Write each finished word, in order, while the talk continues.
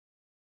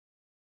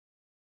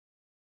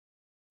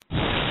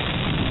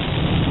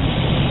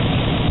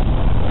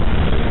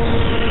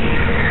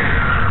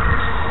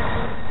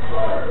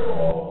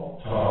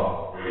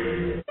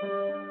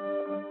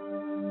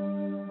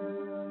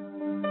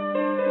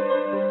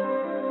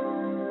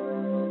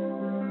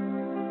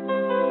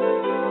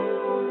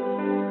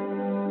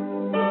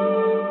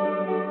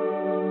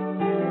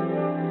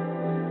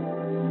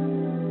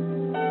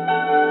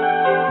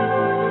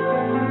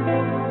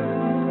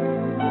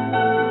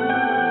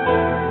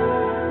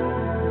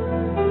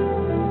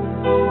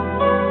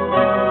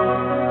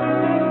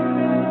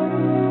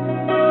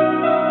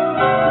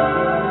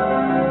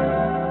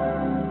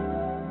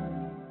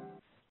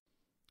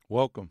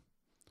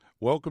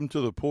Welcome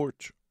to the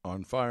porch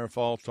on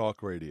Firefall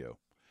Talk Radio.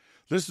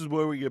 This is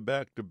where we get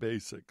back to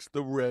basics,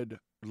 the red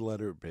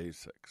letter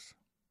basics,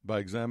 by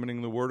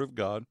examining the Word of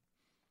God,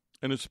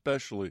 and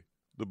especially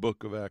the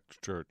book of Acts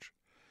Church,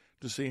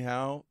 to see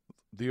how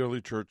the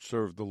early church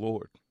served the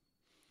Lord.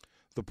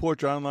 The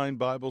Porch Online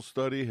Bible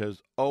Study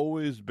has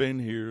always been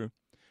here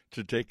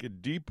to take a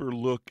deeper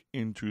look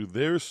into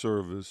their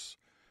service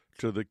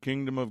to the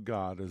kingdom of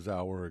God as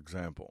our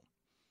example.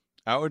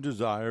 Our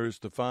desire is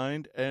to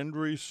find and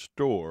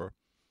restore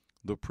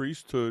the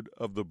priesthood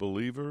of the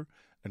believer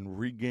and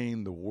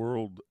regain the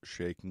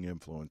world-shaking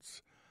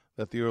influence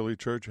that the early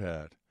church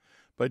had.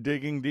 By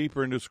digging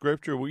deeper into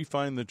Scripture, we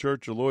find the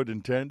church the Lord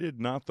intended,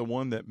 not the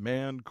one that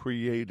man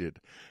created.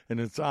 And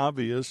it's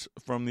obvious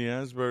from the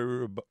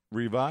Asbury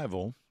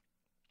revival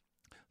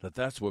that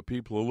that's what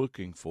people are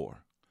looking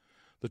for.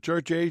 The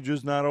church age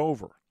is not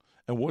over,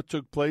 and what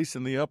took place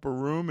in the upper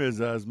room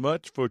is as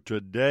much for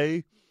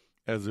today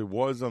as it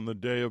was on the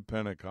day of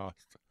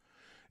Pentecost.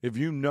 If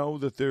you know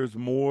that there's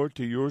more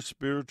to your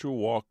spiritual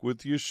walk with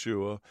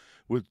Yeshua,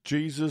 with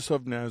Jesus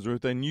of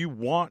Nazareth, and you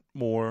want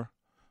more,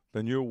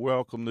 then you're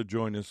welcome to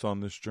join us on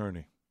this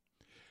journey.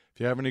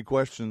 If you have any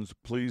questions,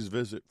 please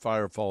visit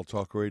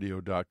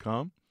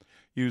firefalltalkradio.com,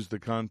 use the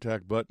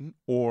contact button,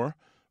 or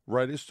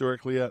write us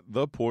directly at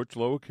the porch,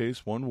 lowercase,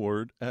 one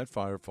word, at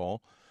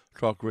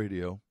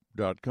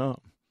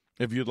firefalltalkradio.com.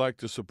 If you'd like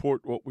to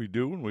support what we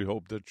do, and we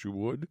hope that you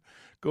would,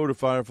 go to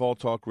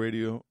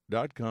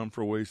firefalltalkradio.com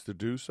for ways to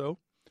do so.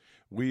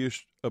 We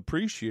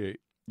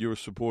appreciate your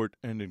support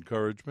and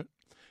encouragement.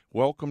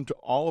 Welcome to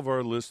all of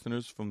our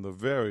listeners from the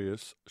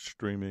various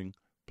streaming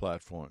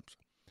platforms.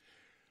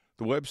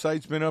 The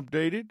website's been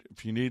updated.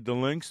 If you need the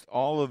links to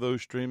all of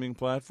those streaming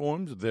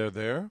platforms, they're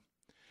there.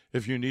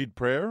 If you need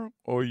prayer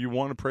or you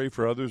want to pray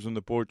for others in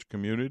the Porch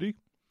community,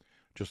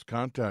 just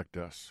contact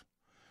us.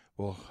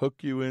 We'll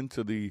hook you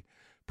into the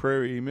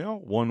prayer email.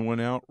 One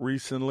went out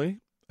recently.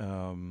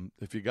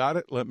 If you got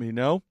it, let me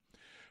know.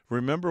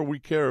 Remember, we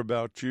care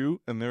about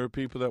you, and there are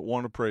people that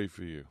want to pray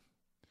for you.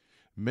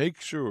 Make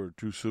sure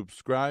to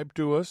subscribe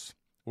to us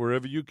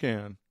wherever you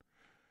can,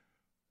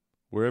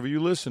 wherever you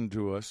listen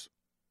to us,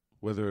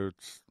 whether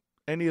it's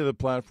any of the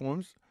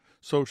platforms,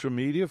 social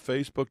media,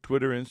 Facebook,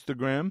 Twitter,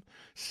 Instagram.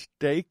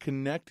 Stay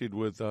connected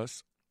with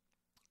us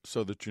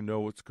so that you know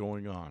what's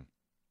going on.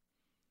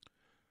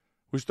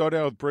 We start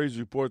out with praise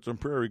reports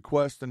and prayer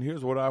requests, and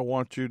here's what I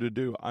want you to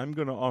do. I'm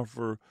going to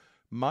offer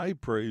my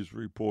praise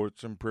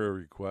reports and prayer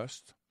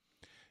requests.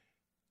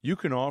 You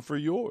can offer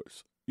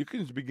yours. You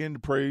can begin to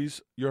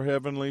praise your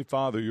Heavenly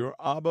Father, your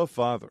Abba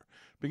Father.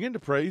 Begin to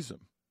praise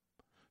Him.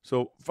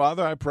 So,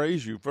 Father, I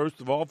praise you,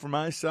 first of all, for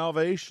my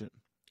salvation.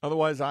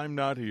 Otherwise, I'm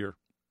not here.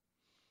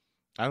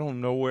 I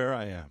don't know where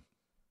I am.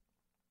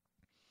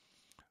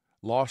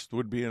 Lost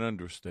would be an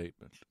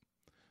understatement.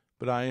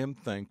 But I am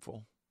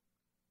thankful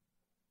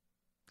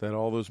that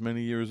all those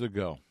many years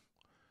ago,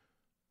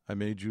 I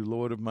made you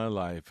Lord of my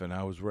life, and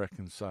I was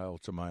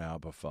reconciled to my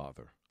Abba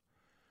Father.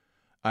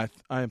 I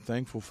am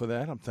thankful for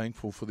that. I'm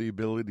thankful for the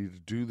ability to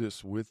do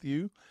this with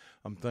you.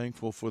 I'm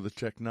thankful for the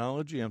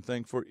technology. I'm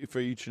thankful for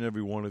each and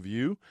every one of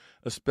you,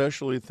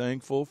 especially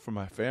thankful for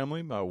my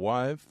family, my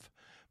wife,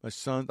 my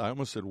son. I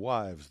almost said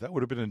wives. That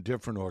would have been a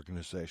different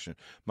organization.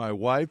 My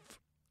wife,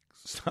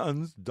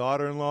 sons,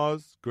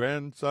 daughter-in-laws,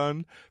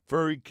 grandson,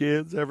 furry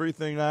kids,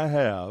 everything I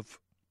have.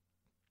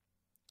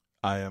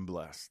 I am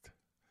blessed.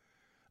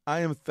 I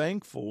am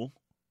thankful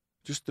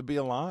just to be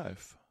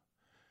alive,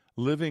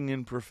 living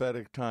in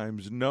prophetic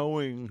times,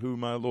 knowing who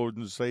my Lord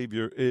and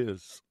Savior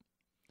is.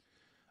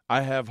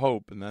 I have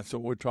hope, and that's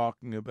what we're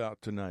talking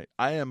about tonight.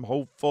 I am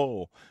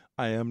hopeful.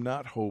 I am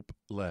not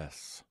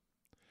hopeless.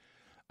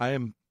 I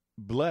am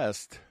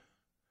blessed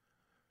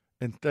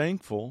and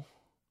thankful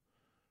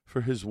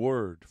for His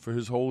Word, for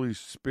His Holy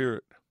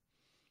Spirit.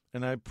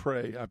 And I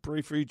pray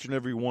for each and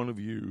every one of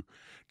you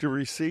to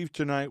receive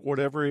tonight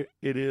whatever it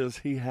is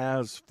He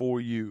has for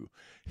you.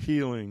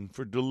 Healing,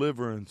 for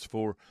deliverance,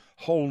 for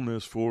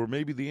wholeness, for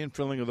maybe the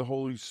infilling of the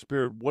Holy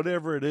Spirit.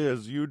 Whatever it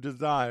is you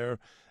desire,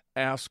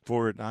 ask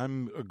for it.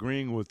 I'm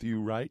agreeing with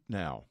you right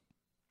now.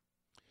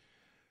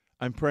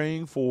 I'm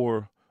praying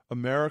for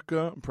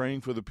America. I'm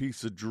praying for the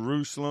peace of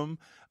Jerusalem.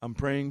 I'm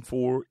praying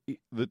for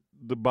the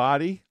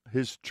body,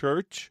 His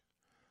church,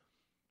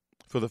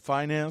 for the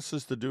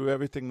finances to do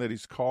everything that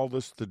He's called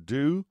us to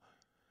do,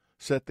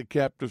 set the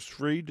captives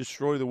free,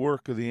 destroy the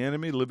work of the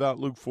enemy, live out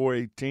Luke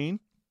 4:18.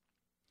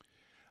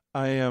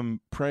 I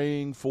am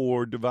praying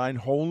for divine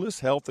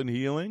wholeness, health, and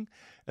healing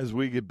as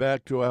we get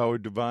back to our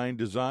divine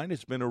design.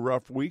 It's been a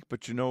rough week,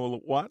 but you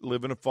know what?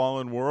 Live in a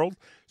fallen world,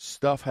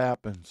 stuff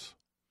happens,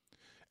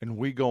 and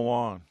we go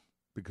on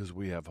because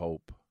we have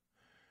hope.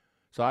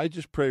 So I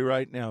just pray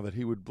right now that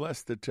He would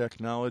bless the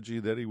technology,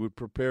 that He would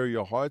prepare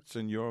your hearts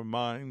and your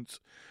minds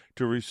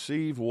to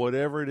receive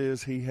whatever it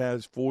is He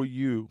has for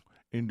you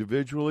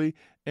individually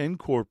and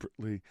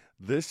corporately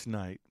this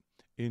night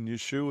in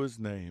Yeshua's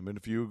name. And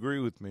if you agree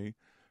with me,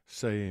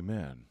 say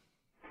amen.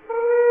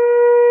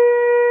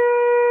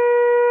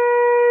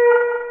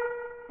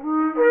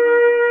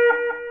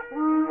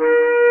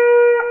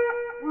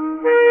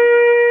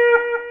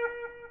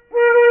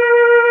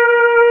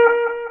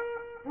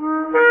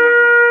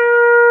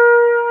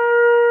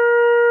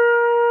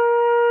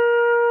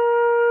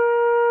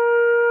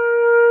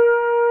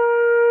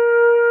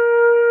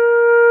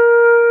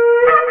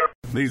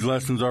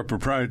 lessons are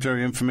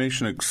proprietary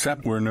information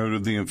except where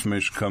noted the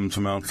information comes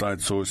from outside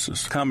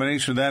sources.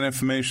 Combination of that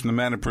information, the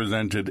matter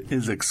presented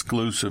is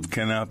exclusive,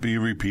 cannot be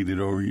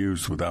repeated or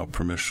used without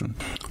permission.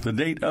 The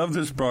date of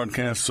this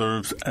broadcast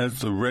serves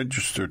as the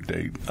registered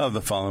date of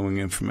the following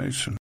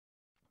information.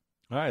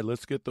 All right,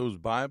 let's get those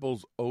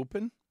Bibles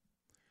open.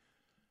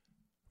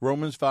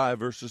 Romans 5,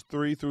 verses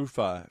 3 through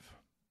 5.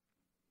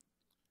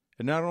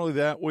 And not only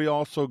that, we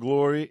also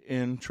glory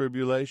in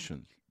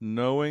tribulation,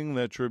 knowing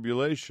that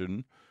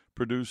tribulation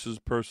produces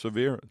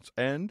perseverance,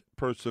 and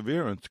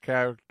perseverance,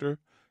 character,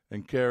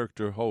 and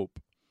character,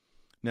 hope.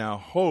 Now,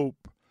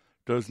 hope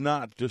does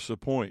not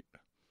disappoint,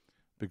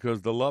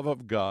 because the love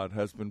of God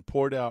has been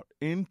poured out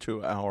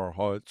into our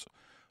hearts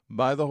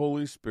by the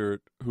Holy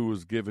Spirit who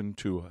was given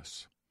to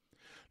us.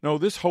 No,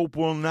 this hope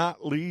will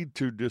not lead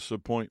to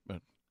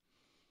disappointment,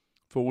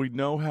 for we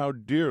know how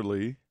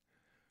dearly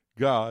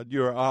God,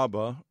 your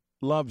Abba,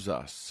 loves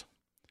us,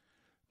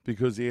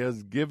 because he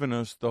has given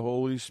us the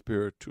Holy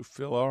Spirit to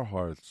fill our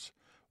hearts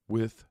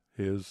with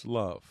his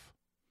love.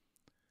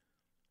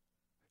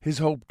 His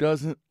hope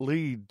doesn't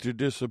lead to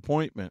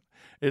disappointment.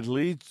 It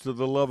leads to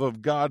the love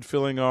of God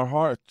filling our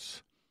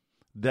hearts.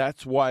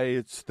 That's why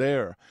it's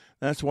there.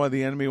 That's why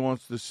the enemy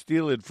wants to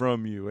steal it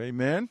from you.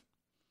 Amen?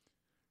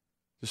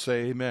 Just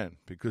say amen,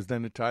 because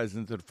then it ties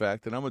into the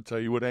fact that I'm going to tell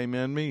you what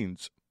amen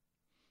means.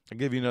 I'll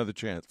give you another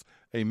chance.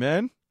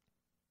 Amen?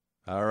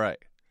 All right.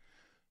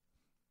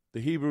 The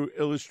Hebrew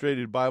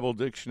Illustrated Bible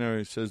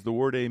Dictionary says the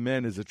word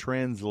amen is a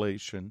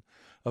translation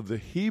of the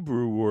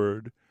Hebrew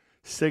word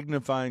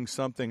signifying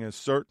something as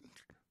certain,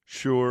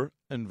 sure,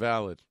 and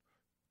valid,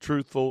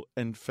 truthful,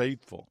 and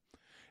faithful.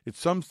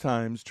 It's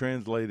sometimes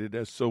translated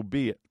as so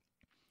be it,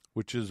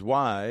 which is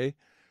why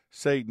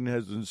Satan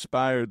has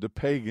inspired the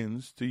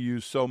pagans to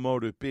use so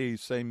mote it be,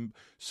 saying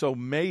so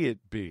may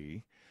it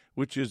be,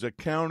 which is a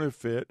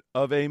counterfeit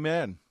of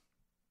amen.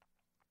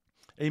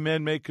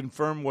 Amen may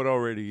confirm what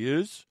already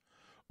is,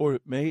 or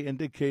it may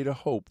indicate a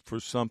hope for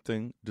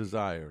something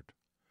desired.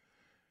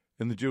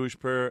 In a Jewish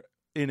prayer,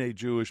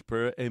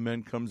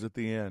 amen comes at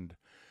the end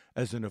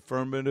as an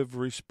affirmative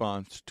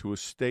response to a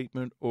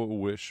statement or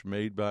wish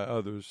made by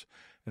others,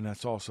 and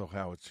that's also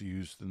how it's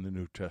used in the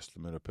New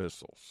Testament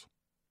epistles.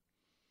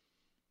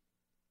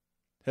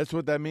 That's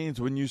what that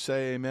means when you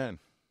say amen.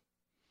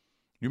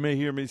 You may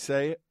hear me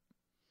say it.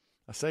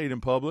 I say it in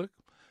public.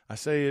 I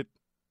say it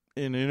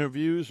in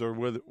interviews or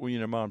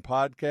when I'm on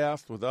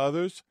podcasts with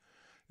others.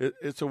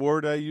 It's a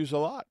word I use a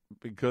lot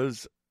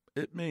because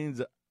it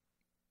means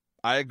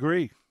I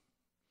agree.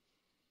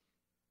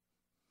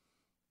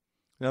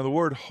 Now, the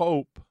word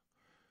hope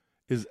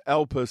is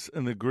elpis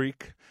in the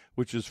Greek,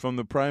 which is from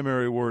the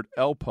primary word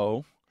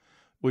elpo,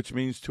 which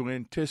means to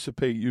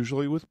anticipate,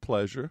 usually with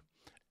pleasure,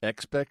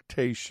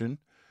 expectation,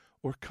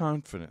 or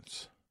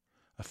confidence.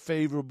 A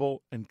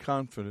favorable and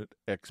confident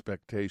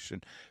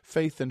expectation.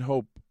 Faith and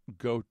hope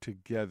go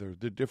together.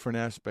 They're different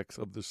aspects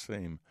of the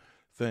same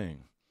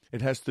thing.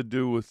 It has to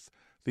do with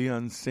the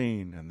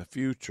unseen and the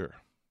future.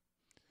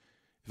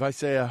 If I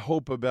say I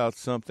hope about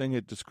something,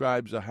 it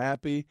describes a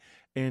happy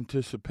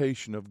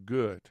anticipation of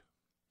good.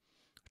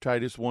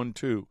 Titus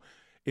 1:2,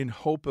 in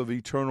hope of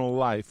eternal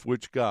life,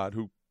 which God,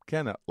 who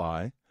cannot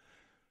lie,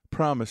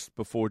 promised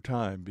before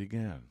time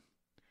began.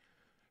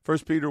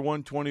 1 Peter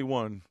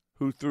 1:21,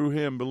 who through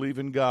him believe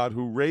in God,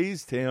 who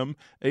raised him,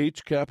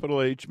 H,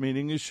 capital H,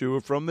 meaning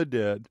Yeshua, from the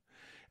dead,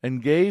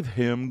 and gave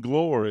him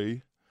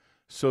glory,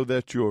 so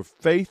that your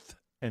faith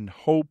and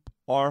hope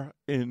are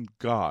in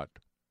God.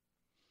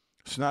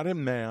 It's not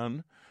in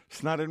man.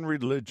 It's not in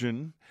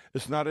religion.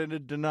 It's not in a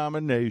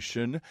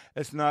denomination.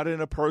 It's not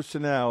in a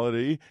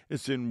personality.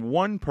 It's in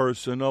one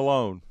person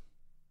alone.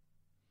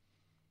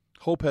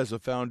 Hope has a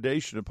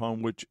foundation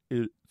upon which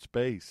it's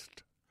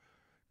based.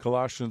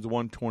 Colossians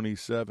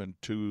 1:27,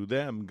 to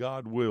them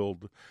God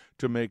willed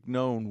to make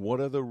known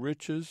what are the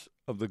riches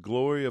of the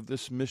glory of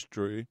this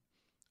mystery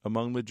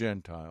among the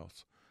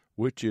Gentiles,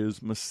 which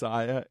is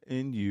Messiah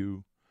in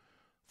you,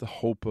 the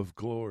hope of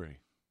glory.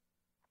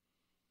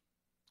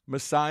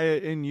 Messiah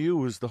in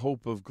you is the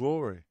hope of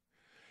glory.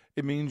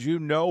 It means you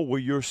know where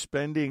you're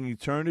spending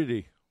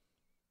eternity.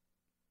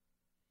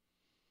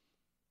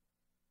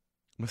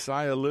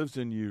 Messiah lives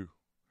in you.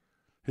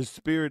 His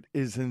Spirit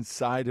is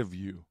inside of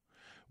you.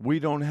 We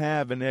don't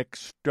have an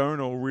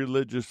external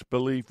religious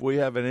belief. We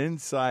have an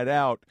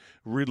inside-out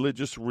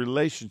religious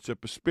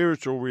relationship, a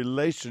spiritual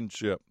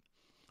relationship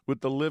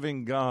with the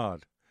living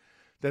God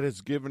that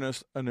has given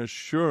us an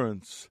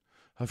assurance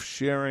of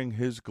sharing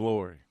his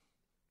glory.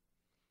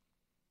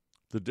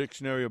 The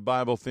Dictionary of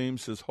Bible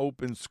Themes says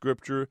hope in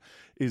Scripture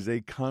is a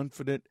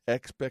confident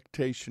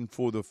expectation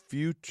for the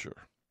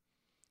future,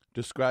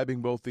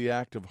 describing both the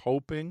act of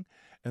hoping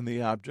and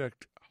the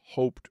object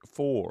hoped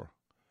for.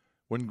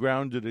 When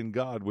grounded in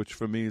God, which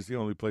for me is the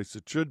only place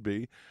it should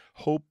be,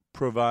 hope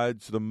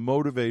provides the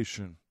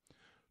motivation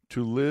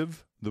to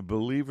live the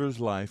believer's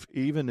life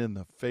even in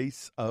the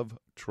face of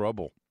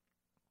trouble.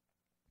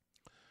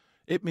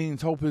 It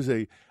means hope is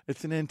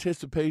it's an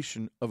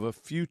anticipation of a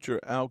future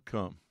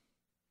outcome.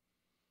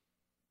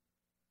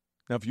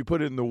 Now, if you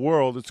put it in the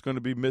world, it's going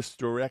to be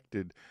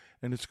misdirected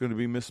and it's going to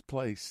be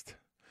misplaced.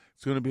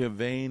 It's going to be a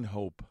vain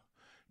hope.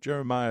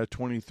 Jeremiah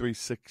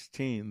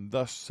 23:16,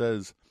 thus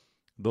says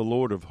the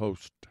Lord of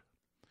hosts,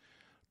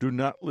 do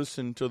not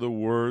listen to the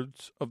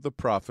words of the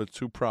prophets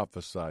who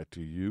prophesy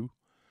to you.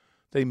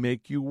 They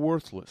make you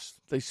worthless.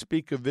 They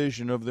speak a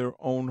vision of their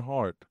own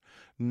heart,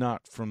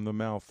 not from the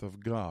mouth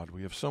of God.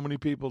 We have so many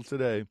people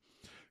today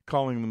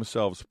calling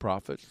themselves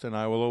prophets, and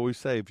I will always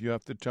say, if you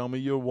have to tell me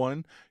you're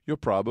one, you're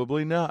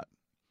probably not.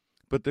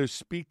 But they're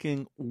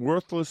speaking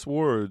worthless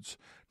words,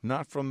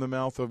 not from the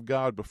mouth of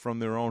God, but from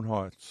their own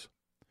hearts.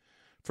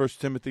 1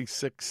 Timothy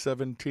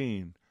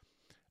 6:17,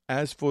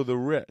 as for the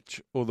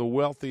rich or the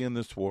wealthy in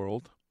this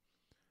world,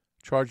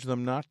 charge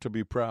them not to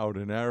be proud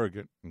and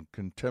arrogant and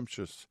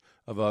contemptuous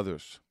of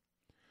others,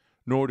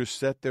 nor to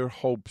set their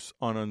hopes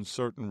on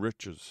uncertain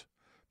riches,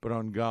 but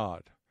on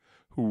God,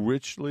 who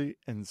richly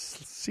and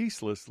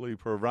ceaselessly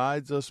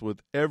provides us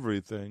with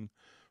everything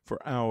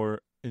for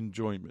our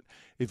enjoyment.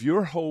 If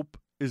your hope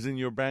is in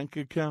your bank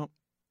account,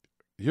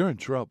 you're in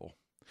trouble.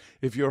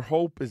 If your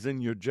hope is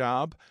in your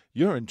job,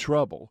 you're in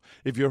trouble.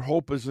 If your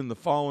hope is in the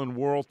fallen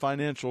world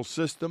financial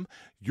system,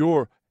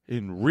 you're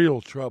in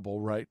real trouble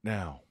right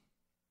now.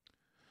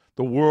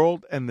 The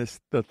world and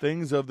the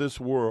things of this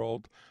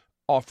world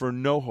offer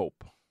no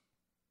hope.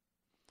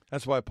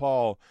 That's why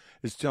Paul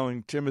is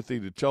telling Timothy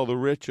to tell the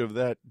rich of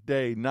that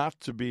day not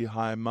to be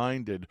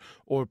high-minded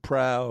or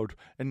proud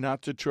and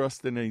not to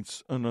trust in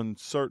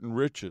uncertain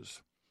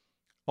riches.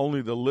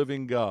 Only the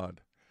living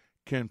God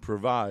can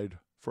provide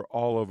for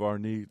all of our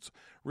needs.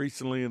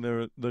 Recently in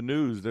the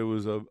news, there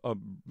was a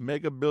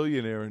mega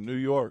billionaire in New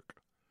York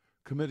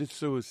committed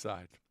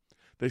suicide.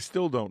 They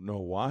still don't know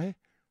why,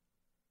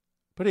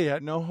 but he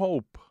had no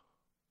hope.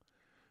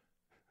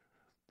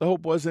 The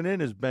hope wasn't in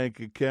his bank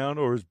account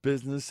or his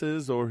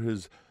businesses or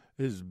his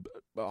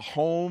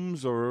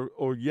homes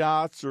or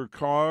yachts or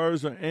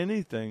cars or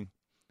anything.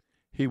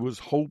 He was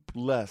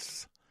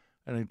hopeless,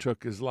 and he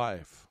took his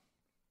life.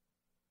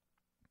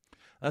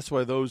 That's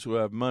why those who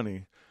have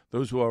money,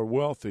 those who are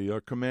wealthy,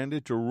 are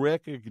commanded to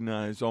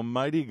recognize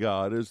Almighty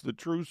God as the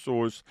true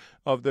source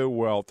of their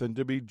wealth and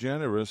to be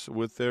generous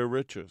with their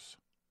riches.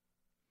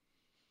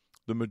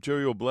 The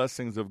material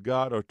blessings of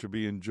God are to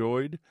be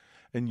enjoyed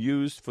and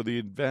used for the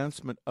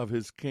advancement of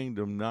His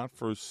kingdom, not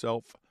for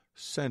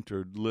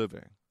self-centered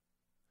living.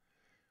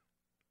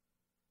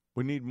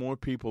 We need more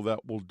people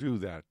that will do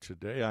that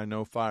today. I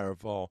know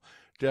Firefall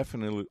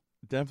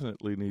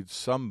definitely needs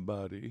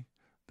somebody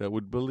that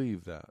would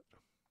believe that.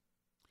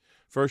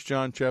 1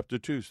 John chapter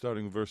 2,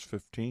 starting verse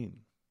 15.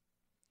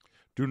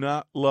 Do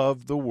not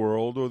love the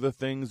world or the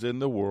things in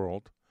the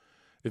world.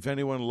 If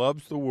anyone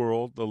loves the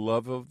world, the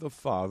love of the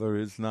Father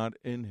is not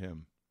in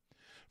him.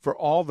 For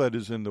all that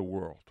is in the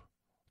world,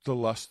 the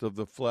lust of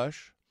the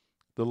flesh,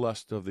 the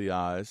lust of the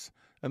eyes,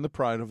 and the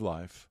pride of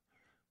life,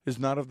 is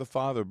not of the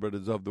Father, but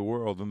is of the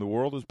world. And the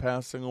world is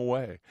passing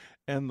away,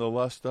 and the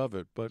lust of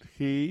it. But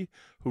he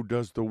who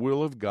does the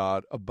will of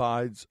God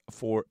abides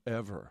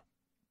forever.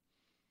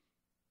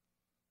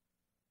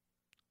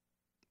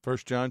 1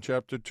 John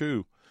chapter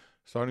 2,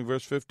 starting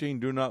verse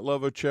 15. Do not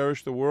love or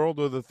cherish the world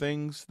or the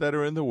things that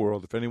are in the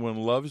world. If anyone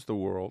loves the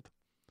world,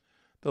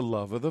 the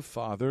love of the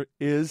Father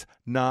is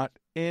not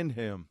in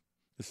him.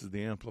 This is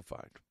the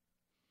Amplified.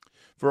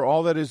 For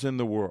all that is in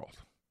the world,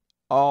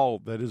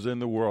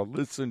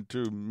 listen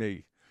to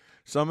me.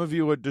 Some of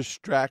you are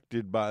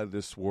distracted by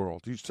this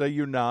world. You say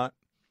you're not.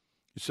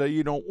 You say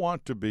you don't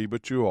want to be,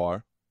 but you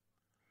are.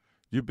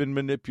 You've been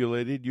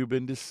manipulated. You've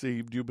been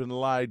deceived. You've been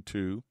lied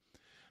to.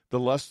 The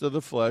lust of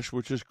the flesh,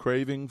 which is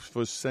craving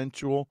for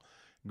sensual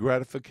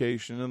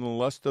gratification, and the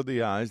lust of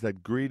the eyes,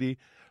 that greedy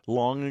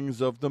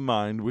longings of the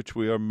mind, which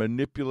we are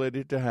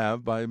manipulated to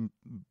have by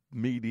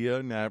media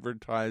and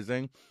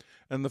advertising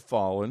and the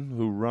fallen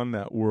who run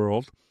that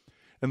world,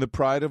 and the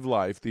pride of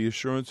life, the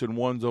assurance in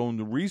one's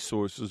own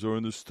resources or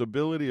in the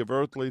stability of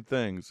earthly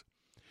things.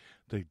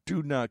 They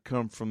do not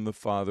come from the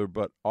Father,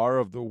 but are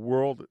of the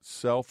world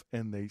itself,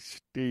 and they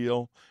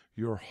steal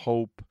your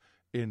hope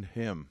in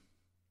Him.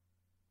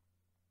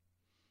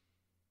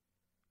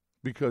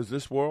 Because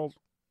this world,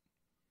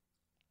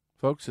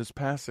 folks, is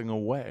passing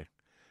away.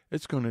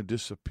 It's going to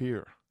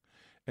disappear.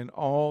 And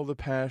all the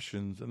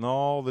passions and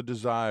all the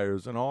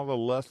desires and all the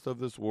lust of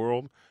this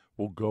world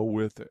will go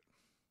with it.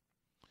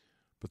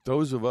 But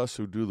those of us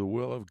who do the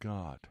will of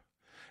God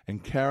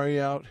and carry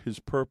out His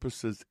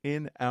purposes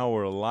in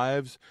our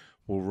lives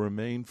will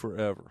remain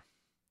forever.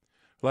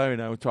 Larry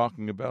and I were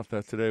talking about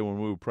that today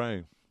when we were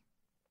praying.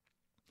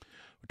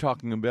 We're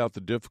talking about the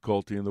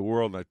difficulty in the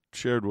world. I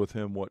shared with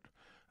him what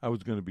I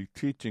was going to be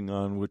teaching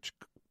on, which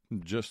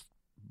just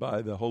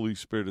by the Holy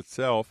Spirit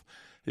itself,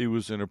 he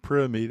was in a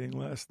prayer meeting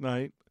last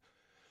night.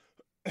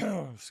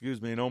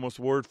 Excuse me, and almost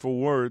word for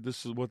word,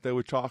 this is what they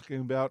were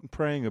talking about and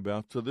praying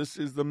about. So this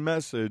is the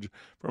message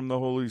from the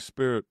Holy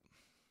Spirit.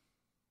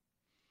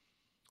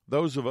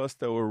 Those of us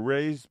that were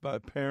raised by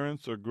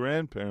parents or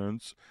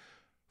grandparents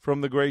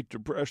from the Great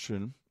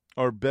Depression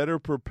are better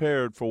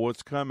prepared for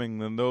what's coming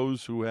than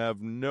those who have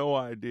no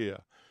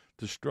idea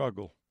the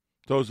struggle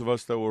Those of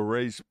us that were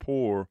raised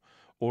poor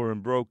or in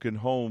broken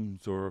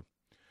homes or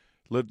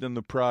lived in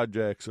the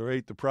projects or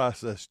ate the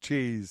processed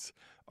cheese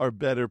are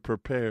better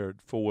prepared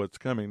for what's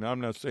coming. Now,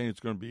 I'm not saying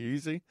it's going to be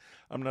easy.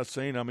 I'm not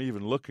saying I'm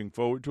even looking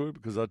forward to it,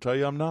 because I'll tell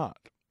you I'm not.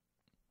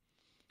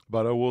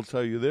 But I will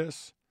tell you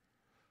this.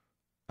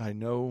 I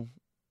know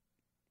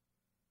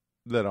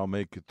that I'll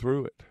make it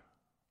through it.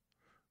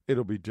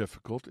 It'll be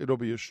difficult. It'll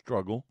be a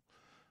struggle.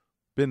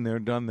 Been there,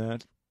 done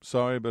that.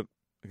 Sorry, but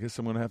I guess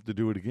I'm going to have to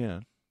do it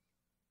again.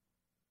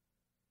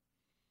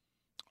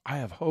 I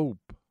have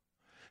hope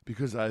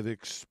because I've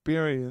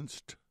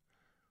experienced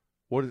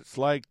what it's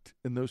like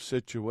in those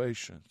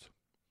situations.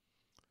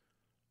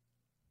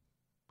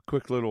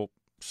 Quick little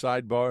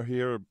sidebar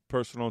here,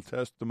 personal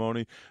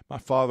testimony. My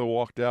father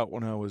walked out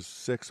when I was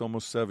 6,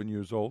 almost 7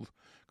 years old,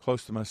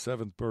 close to my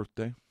 7th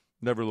birthday.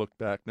 Never looked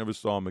back, never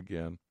saw him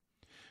again.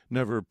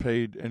 Never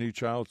paid any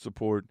child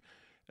support,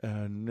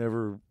 and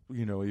never,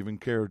 even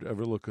cared to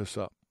ever look us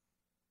up.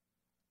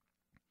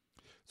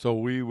 So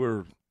we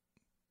were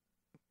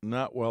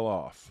not well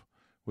off.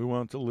 We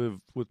went to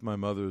live with my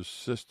mother's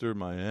sister,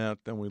 my aunt.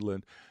 Then we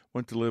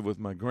went to live with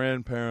my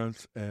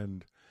grandparents,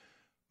 and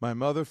my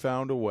mother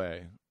found a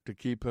way to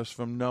keep us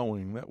from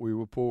knowing that we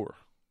were poor.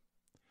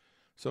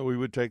 So we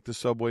would take the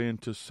subway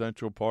into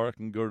Central Park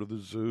and go to the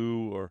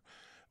zoo, or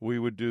we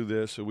would do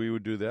this or we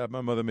would do that. My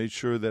mother made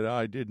sure that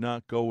I did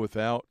not go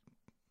without,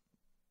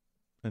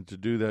 and to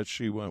do that,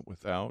 she went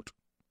without.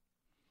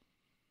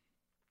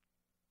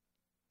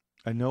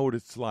 I know what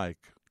it's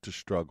like to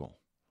struggle.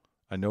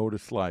 I know what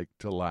it's like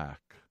to lack.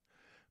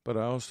 But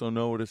I also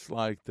know what it's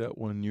like that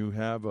when you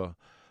have a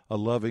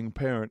loving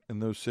parent in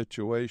those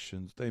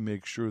situations, they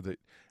make sure that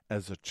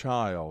as a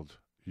child,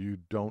 you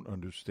don't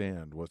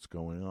understand what's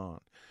going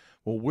on.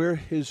 Well, we're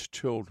his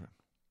children.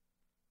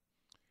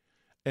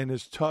 And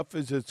as tough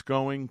as it's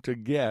going to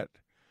get,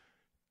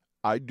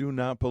 I do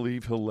not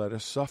believe he'll let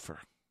us suffer.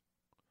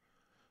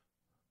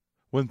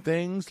 When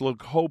things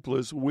look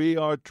hopeless, we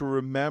are to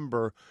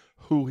remember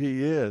who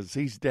he is.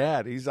 He's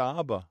Dad. He's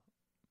Abba.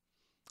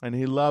 And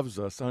he loves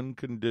us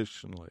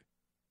unconditionally.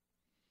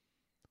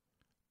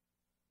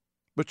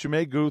 But you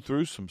may go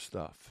through some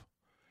stuff.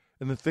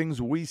 And the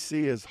things we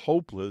see as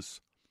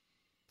hopeless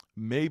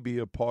may be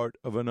a part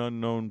of an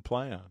unknown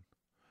plan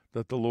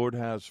that the Lord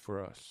has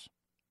for us.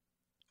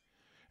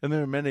 And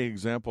there are many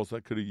examples I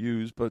could have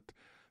used, but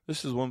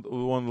this is the one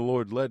the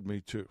Lord led me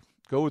to.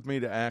 Go with me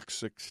to Acts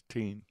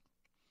 16.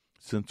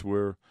 Since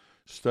we're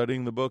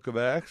studying the book of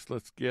Acts,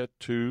 let's get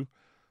to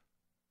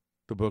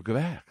the book of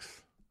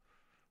Acts.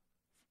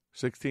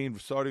 16,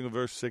 starting with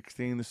verse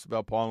 16, this is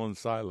about Paul and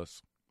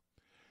Silas.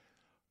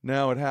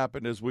 Now it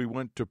happened as we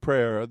went to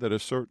prayer that a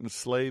certain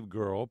slave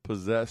girl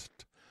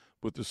possessed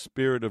with the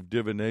spirit of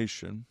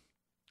divination,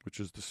 which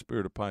is the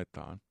spirit of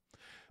Python,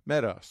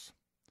 met us,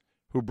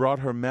 who brought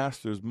her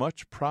masters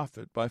much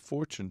profit by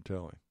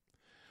fortune-telling.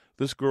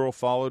 This girl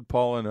followed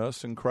Paul and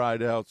us and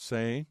cried out,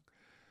 saying,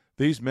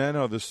 These men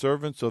are the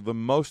servants of the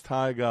Most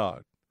High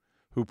God,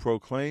 who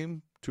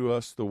proclaim to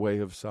us the way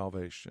of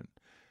salvation.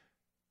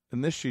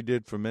 And this she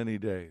did for many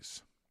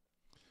days.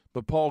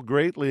 But Paul,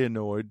 greatly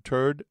annoyed,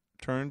 turned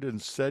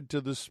and said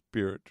to the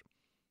Spirit,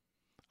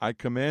 I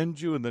command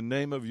you in the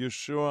name of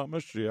Yeshua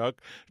Mashiach,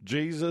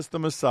 Jesus the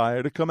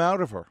Messiah, to come out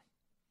of her.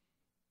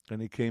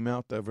 And he came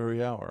out that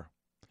very hour.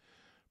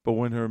 But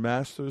when her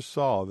masters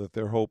saw that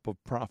their hope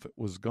of profit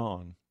was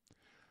gone,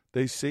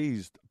 they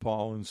seized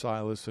Paul and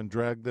Silas and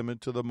dragged them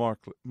into the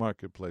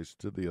marketplace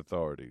to the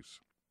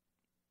authorities.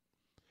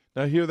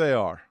 Now here they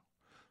are.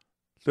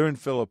 They're in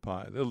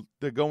Philippi.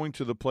 They're going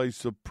to the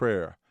place of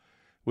prayer,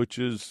 which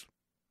is,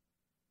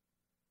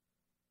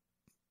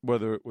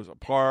 whether it was a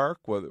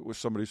park, whether it was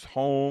somebody's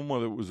home,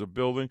 whether it was a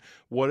building,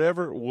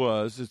 whatever it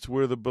was, it's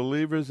where the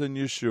believers in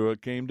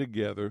Yeshua came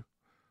together,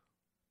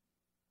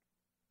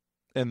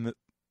 and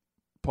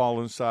Paul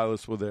and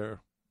Silas were there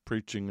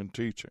preaching and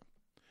teaching.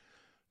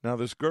 Now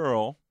this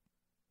girl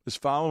is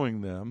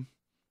following them,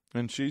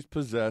 and she's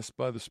possessed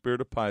by the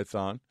spirit of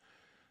Python,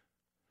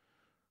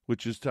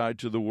 which is tied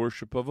to the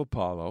worship of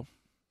Apollo.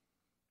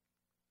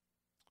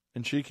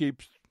 And she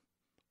keeps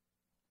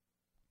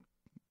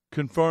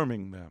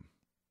confirming them,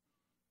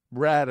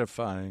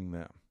 ratifying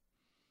them,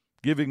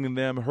 giving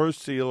them her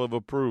seal of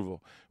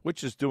approval,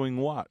 which is doing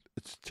what?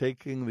 It's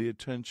taking the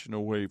attention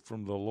away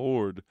from the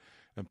Lord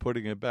and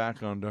putting it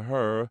back onto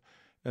her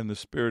and the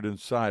spirit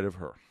inside of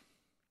her.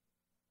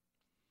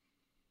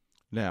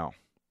 Now,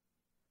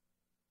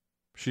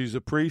 she's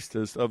a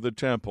priestess of the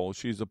temple.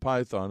 She's a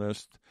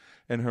Pythonist,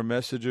 and her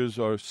messages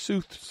are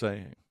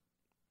soothsaying.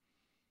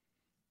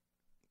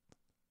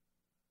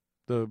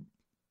 The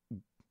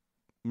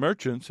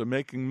merchants are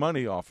making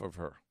money off of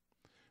her.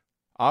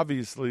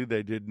 Obviously,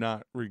 they did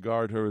not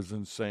regard her as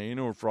insane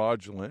or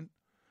fraudulent,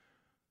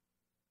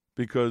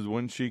 because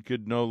when she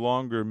could no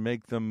longer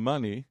make them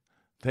money,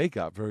 they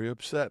got very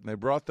upset, and they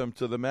brought them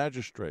to the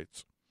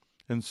magistrates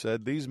and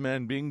said, These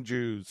men, being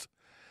Jews,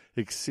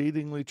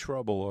 exceedingly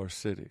trouble our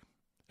city,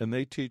 and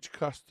they teach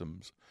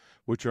customs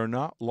which are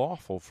not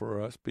lawful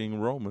for us, being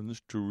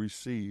Romans, to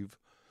receive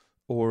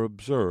or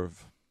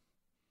observe.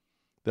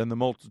 Then the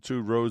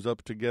multitude rose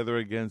up together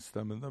against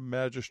them, and the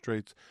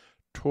magistrates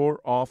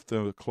tore off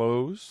their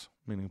clothes,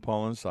 meaning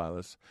Paul and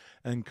Silas,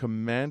 and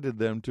commanded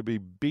them to be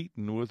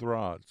beaten with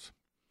rods.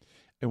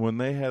 And when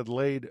they had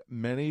laid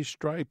many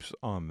stripes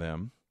on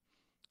them,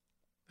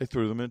 they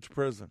threw them into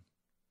prison,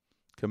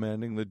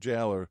 commanding the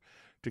jailer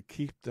to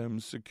keep them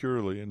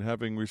securely. And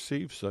having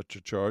received such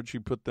a charge, he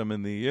put them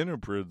in the inner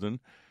prison,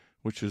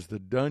 which is the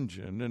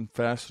dungeon, and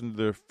fastened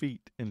their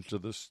feet into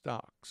the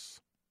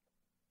stocks.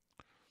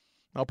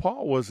 Now,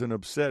 Paul wasn't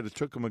upset. It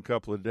took him a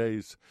couple of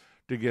days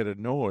to get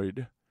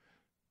annoyed.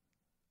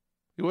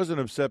 He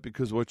wasn't upset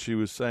because what she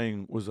was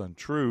saying was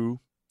untrue.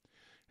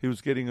 He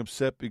was getting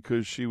upset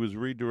because she was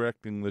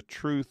redirecting the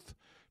truth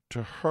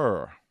to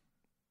her.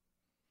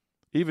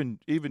 Even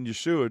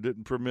Yeshua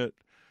didn't permit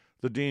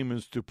the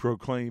demons to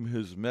proclaim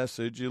his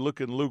message. You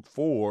look in Luke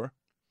 4,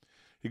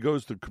 he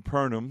goes to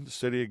Capernaum, the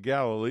city of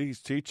Galilee.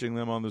 He's teaching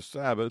them on the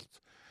Sabbath,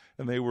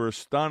 and they were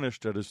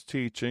astonished at his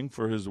teaching,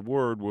 for his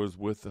word was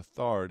with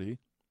authority.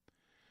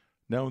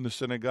 Now in the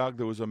synagogue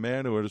there was a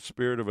man who had a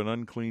spirit of an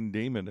unclean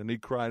demon, and he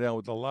cried out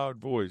with a loud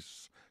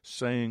voice,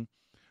 saying,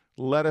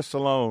 "Let us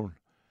alone.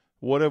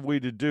 What have we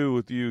to do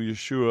with you,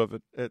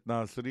 Yeshua at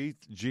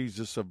Nazareth,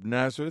 Jesus of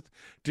Nazareth?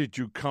 Did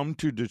you come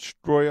to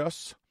destroy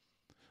us?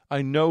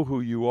 I know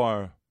who you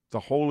are,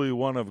 the Holy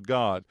One of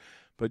God."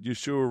 But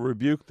Yeshua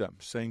rebuked them,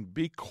 saying,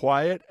 "Be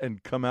quiet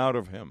and come out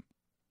of him."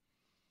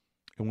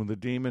 And when the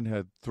demon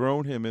had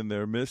thrown him in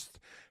their midst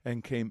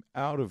and came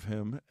out of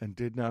him and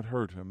did not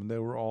hurt him, and they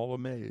were all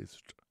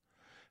amazed.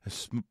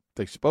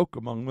 They spoke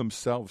among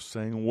themselves,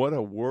 saying, "What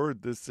a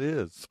word this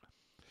is!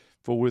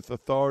 For with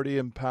authority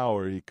and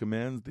power he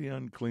commands the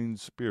unclean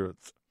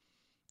spirits,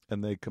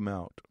 and they come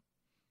out."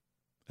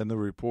 And the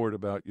report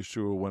about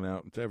Yeshua went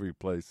out into every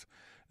place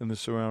in the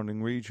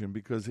surrounding region,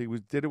 because he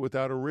did it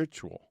without a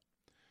ritual.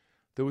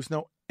 There was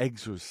no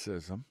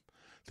exorcism.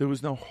 There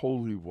was no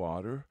holy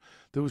water.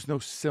 There was no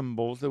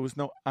symbols. There was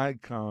no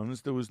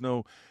icons. There was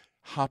no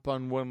hop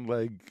on one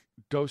leg,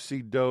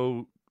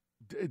 do-si-do.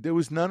 There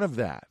was none of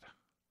that.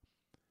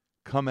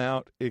 Come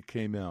out, it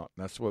came out.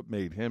 That's what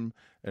made him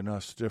and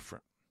us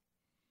different.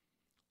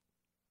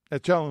 I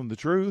tell him the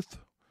truth.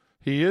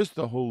 He is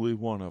the Holy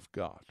One of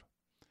God.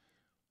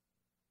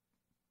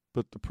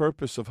 But the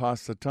purpose of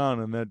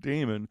Hasatan and that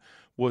demon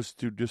was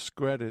to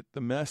discredit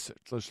the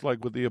message, just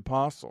like with the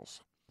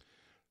apostles.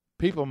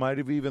 People might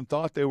have even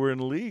thought they were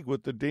in league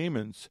with the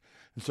demons.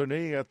 And so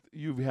now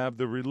you have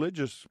the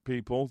religious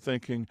people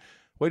thinking,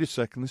 wait a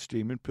second, this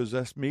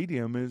demon-possessed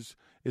medium is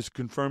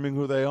confirming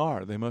who they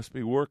are. They must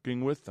be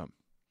working with them.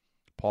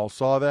 Paul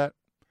saw that,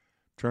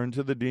 turned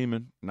to the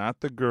demon,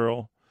 not the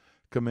girl,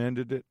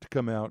 commanded it to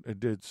come out, and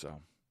did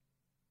so.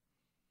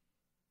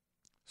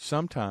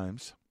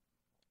 Sometimes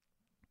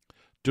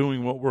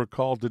doing what we're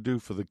called to do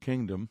for the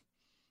kingdom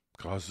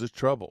causes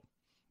trouble.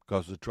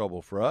 Causes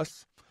trouble for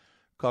us,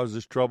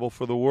 causes trouble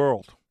for the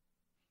world.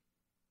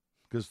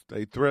 Because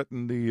they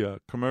threatened the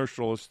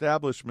commercial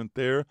establishment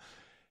there.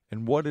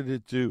 And what did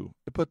it do?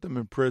 It put them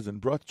in prison,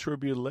 brought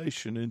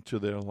tribulation into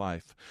their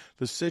life.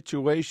 The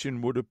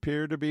situation would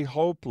appear to be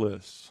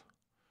hopeless.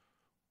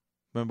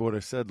 Remember what I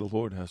said, the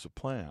Lord has a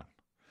plan.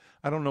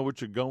 I don't know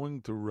what you're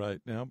going through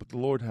right now, but the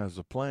Lord has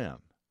a plan.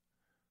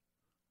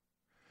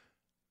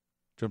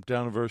 Jump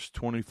down to verse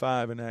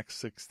 25 in Acts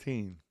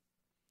 16.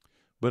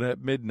 But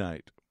at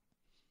midnight,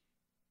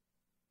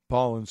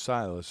 Paul and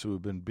Silas, who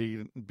have been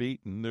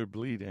beaten, they're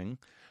bleeding,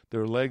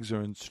 their legs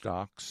are in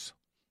stocks,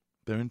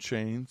 they're in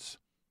chains,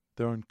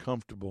 they're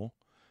uncomfortable,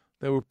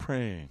 they were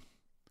praying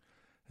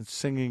and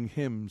singing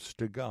hymns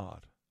to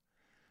God.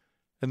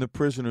 And the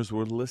prisoners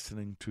were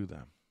listening to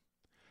them.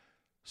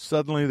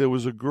 Suddenly there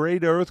was a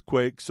great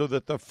earthquake, so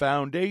that the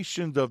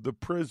foundations of the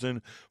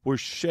prison were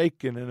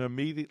shaken, and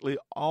immediately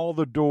all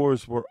the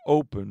doors were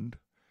opened,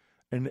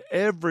 and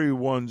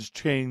everyone's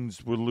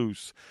chains were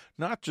loose.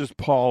 Not just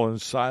Paul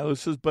and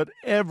Silas's, but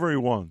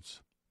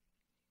everyone's.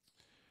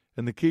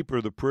 And the keeper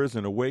of the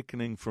prison,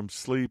 awakening from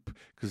sleep,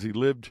 because he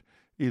lived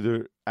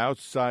either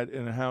outside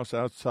in a house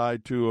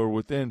outside too or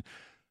within,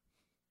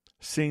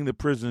 seeing the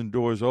prison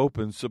doors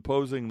open,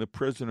 supposing the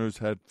prisoners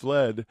had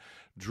fled,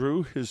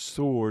 drew his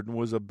sword and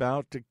was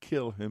about to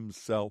kill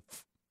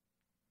himself.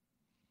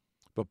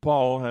 But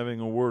Paul, having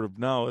a word of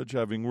knowledge,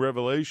 having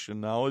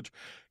revelation knowledge,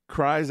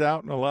 cries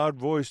out in a loud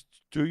voice,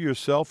 "Do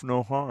yourself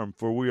no harm,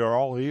 for we are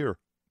all here."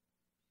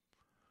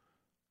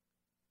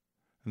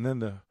 And then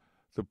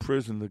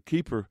the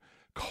keeper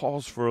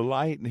calls for a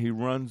light, and he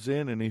runs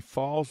in, and he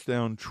falls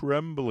down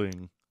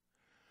trembling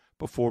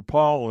before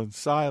Paul and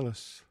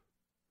Silas.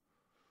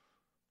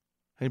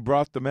 He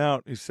brought them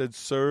out. He said,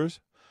 "Sirs,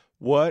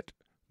 what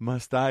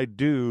must I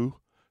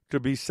do to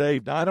be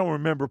saved?" Now, I don't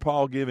remember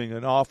Paul giving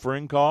an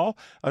offering call,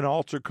 an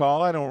altar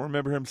call. I don't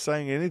remember him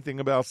saying anything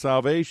about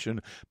salvation.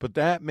 But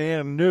that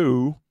man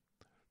knew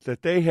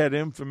that they had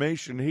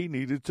information he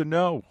needed to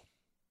know.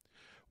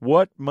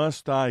 What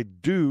must I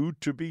do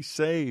to be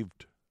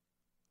saved?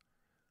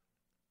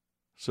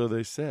 So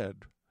they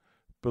said,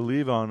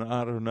 Believe on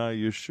Adonai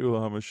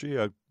Yeshua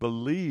HaMashiach.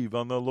 Believe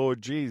on the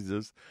Lord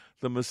Jesus,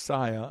 the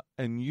Messiah,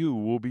 and you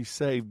will be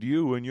saved,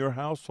 you and your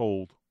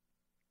household.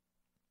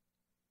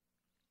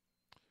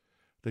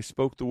 They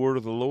spoke the word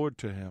of the Lord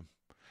to him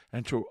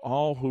and to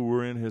all who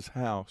were in his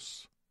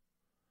house.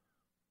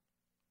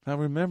 Now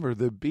remember,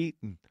 they're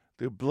beaten,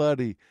 they're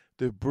bloody,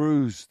 they're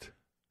bruised.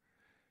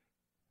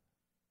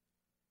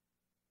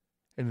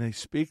 And they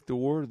speak the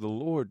word of the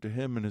Lord to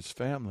him and his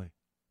family.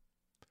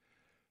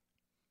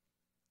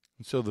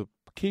 And so the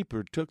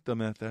keeper took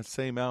them at that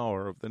same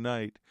hour of the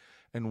night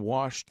and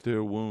washed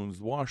their wounds,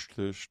 washed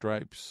their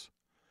stripes.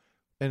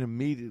 And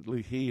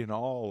immediately he and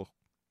all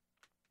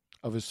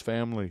of his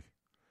family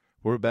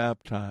were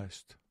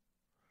baptized.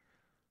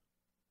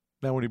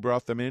 Now when he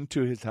brought them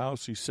into his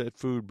house, he set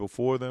food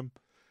before them,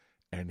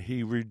 and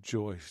he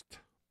rejoiced,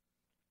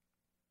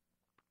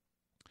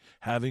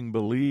 having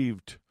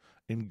believed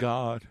in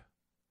God,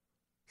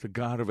 the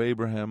God of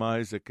Abraham,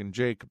 Isaac, and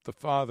Jacob, the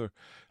father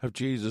of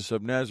Jesus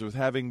of Nazareth,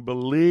 having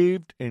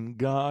believed in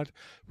God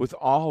with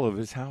all of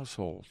his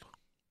household.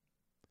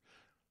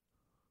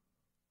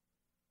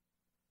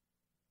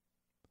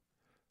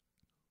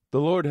 The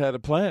Lord had a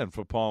plan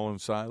for Paul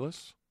and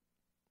Silas.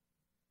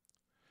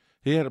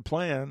 He had a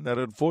plan that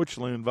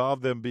unfortunately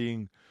involved them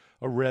being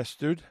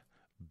arrested,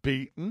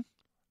 beaten,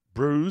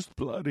 bruised,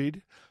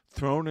 bloodied,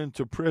 thrown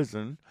into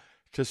prison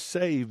to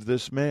save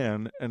this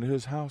man and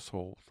his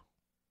household.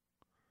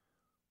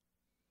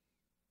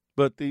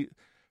 But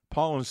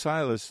Paul and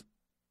Silas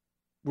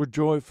were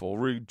joyful,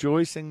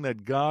 rejoicing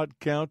that God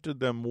counted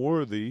them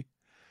worthy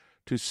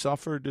to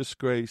suffer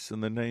disgrace in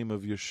the name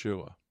of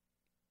Yeshua.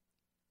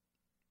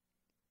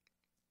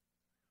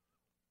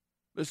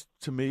 This,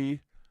 to me,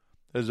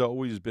 has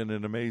always been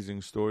an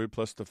amazing story,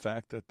 plus the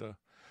fact that the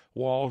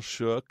wall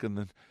shook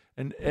and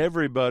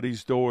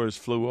everybody's doors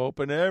flew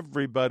open,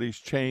 everybody's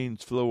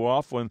chains flew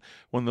off. When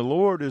the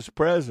Lord is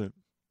present,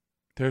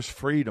 there's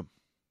freedom.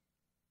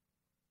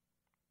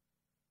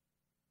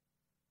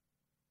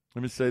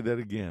 Let me say that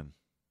again.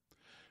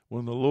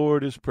 When the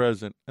Lord is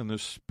present and the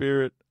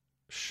Spirit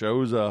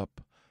shows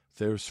up,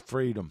 there's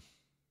freedom.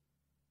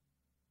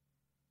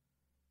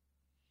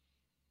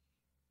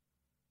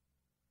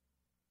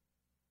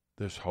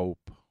 There's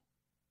hope.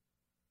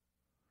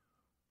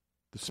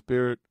 The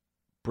Spirit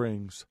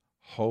brings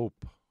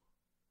hope.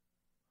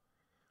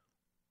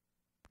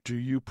 Do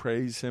you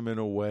praise him in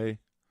a way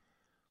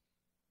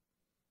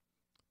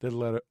that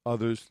let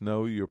others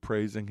know you're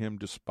praising him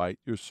despite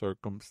your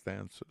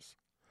circumstances?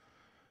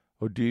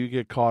 Or do you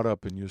get caught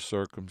up in your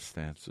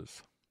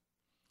circumstances?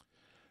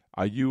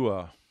 Are you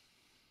a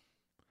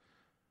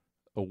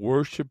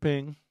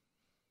worshiping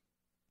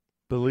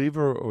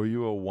believer, or are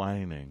you a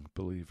whining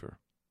believer?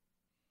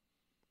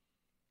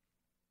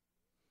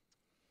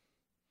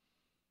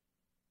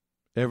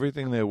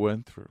 Everything they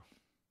went through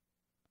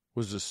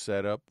was a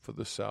setup for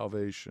the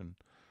salvation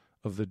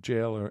of the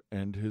jailer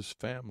and his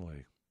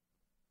family.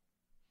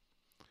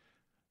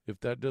 If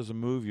that doesn't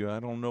move you, I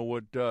don't know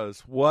what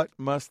does. What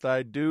must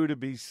I do to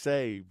be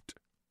saved?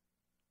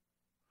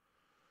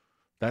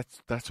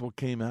 That's what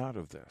came out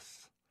of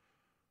this.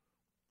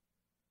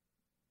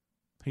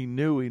 He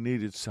knew he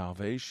needed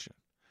salvation.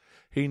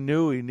 He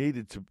knew he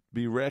needed to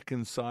be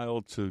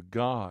reconciled to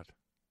God.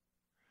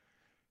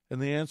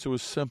 And the answer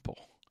was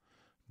simple.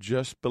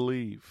 Just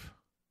believe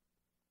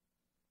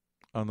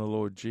on the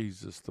Lord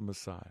Jesus, the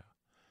Messiah.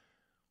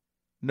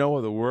 No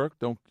other work.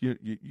 Don't you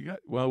got,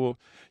 well,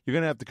 you're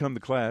going to have to come to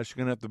class. You're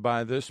going to have to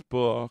buy this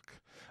book.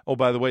 Oh,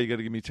 by the way, you got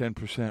to give me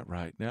 10%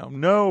 right now.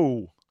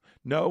 No.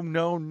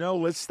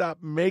 Let's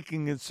stop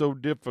making it so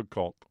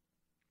difficult.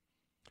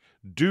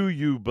 Do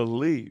you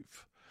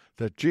believe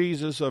that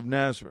Jesus of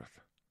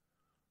Nazareth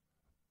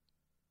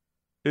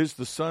is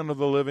the Son of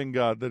the living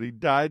God, that he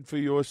died for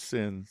your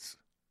sins?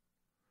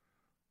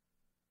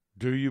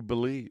 Do you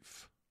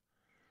believe?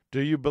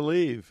 Do you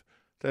believe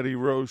that he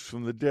rose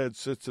from the dead,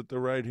 sits at the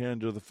right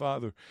hand of the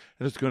Father,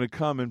 and is going to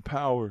come in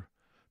power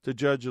to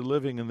judge the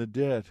living and the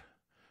dead?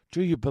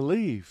 Do you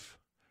believe?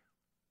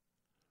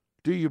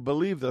 Do you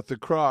believe that the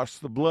cross,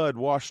 the blood,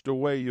 washed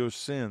away your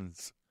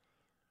sins,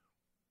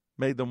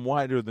 made them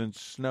whiter than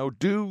snow?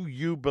 Do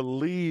you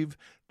believe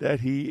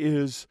that he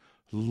is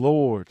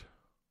Lord?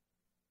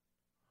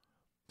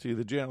 See,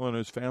 the jailer and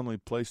his family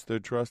placed their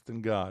trust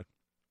in God,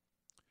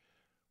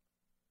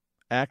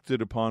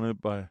 acted upon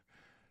it by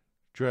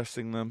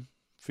dressing them,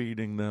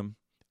 feeding them,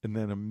 and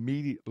then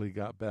immediately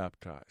got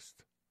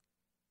baptized.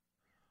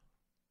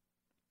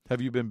 Have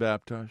you been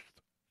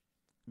baptized?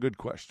 Good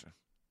question.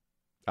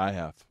 I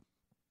have.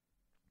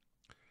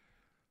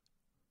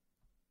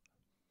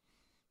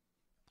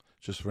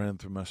 Just ran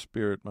through my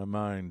spirit, my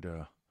mind,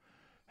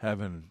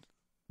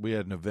 we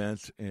had an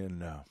event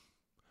in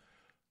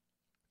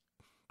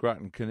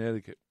Groton,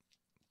 Connecticut,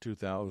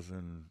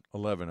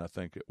 2011, I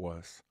think it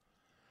was.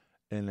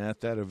 And at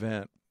that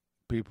event,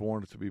 people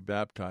wanted to be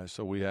baptized,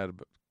 so we had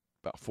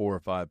about 4 or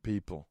 5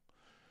 people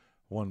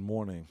one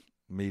morning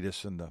meet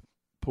us in the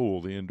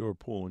pool, the indoor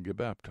pool, and get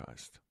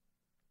baptized.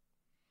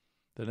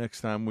 The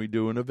next time we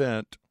do an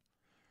event,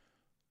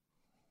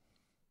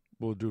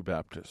 will do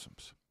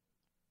baptisms.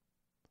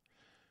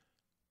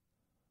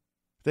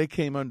 They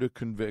came under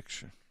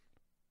conviction.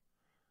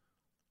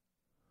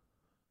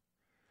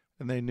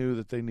 And they knew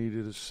that they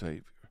needed a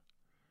Savior.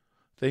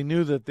 They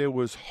knew that there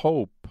was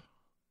hope.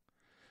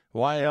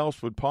 Why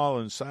else would Paul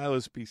and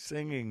Silas be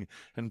singing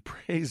and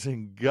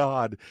praising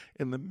God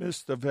in the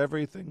midst of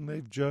everything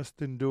they've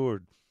just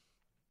endured?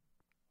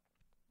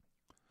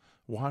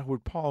 Why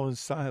would Paul and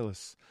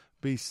Silas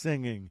be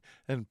singing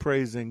and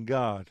praising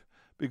God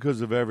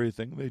because of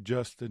everything they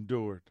just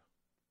endured?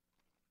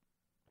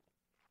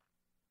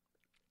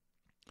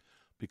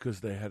 Because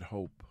they had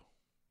hope.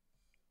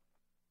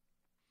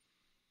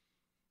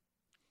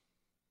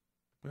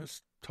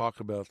 Let's talk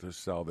about this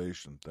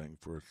salvation thing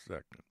for a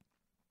second.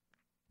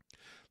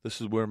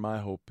 This is where my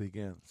hope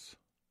begins.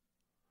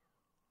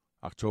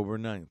 October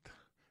 9th,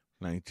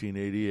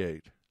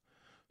 1988,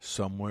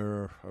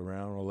 somewhere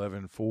around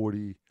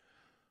 11:40,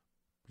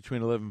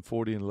 between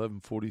 11:40 and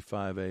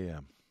 11:45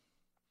 a.m.,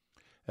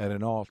 at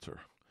an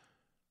altar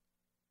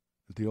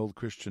at the Old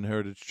Christian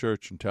Heritage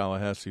Church in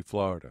Tallahassee,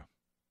 Florida.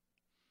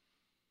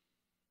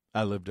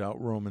 I lived out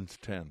Romans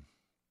 10.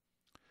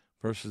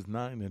 Verses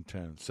 9 and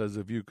 10 says,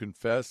 if you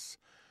confess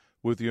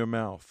with your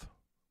mouth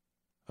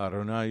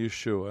Adonai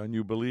Yeshua, and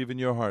you believe in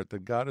your heart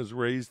that God has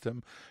raised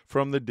him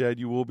from the dead,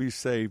 you will be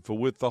saved. For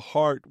with the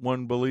heart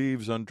one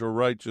believes unto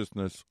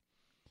righteousness,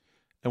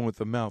 and with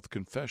the mouth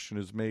confession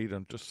is made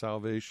unto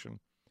salvation.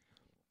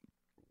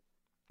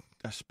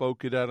 I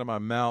spoke it out of my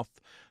mouth.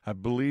 I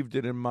believed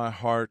it in my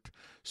heart.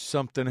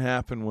 Something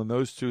happened when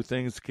those two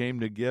things came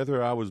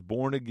together. I was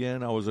born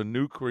again. I was a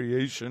new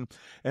creation,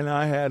 and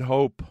I had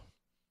hope.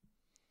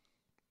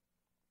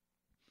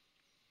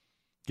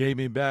 Gave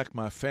me back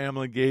my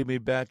family, gave me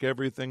back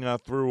everything I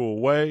threw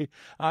away.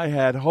 I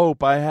had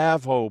hope. I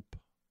have hope.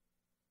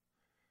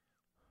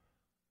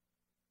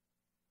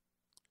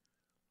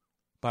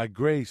 By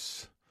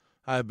grace,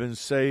 I have been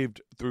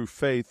saved through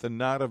faith, and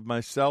not of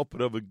myself,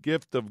 but of a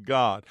gift of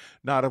God,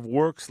 not of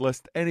works,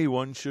 lest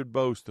anyone should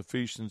boast.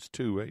 Ephesians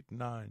 2, 8,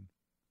 9.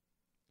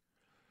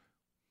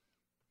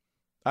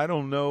 I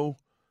don't know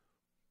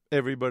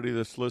everybody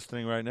that's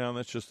listening right now, and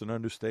that's just an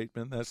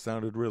understatement. That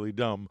sounded really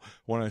dumb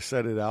when I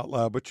said it out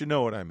loud, but you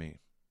know what I mean.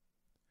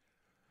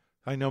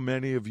 I know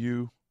many of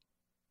you,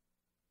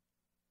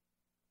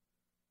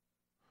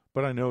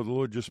 but I know the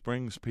Lord just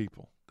brings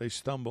people. They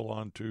stumble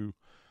onto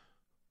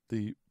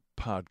the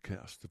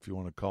podcast, if you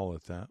want to call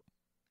it that.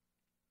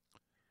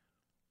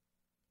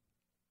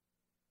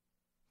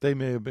 They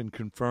may have been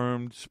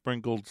confirmed,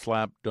 sprinkled,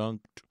 slapped,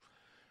 dunked,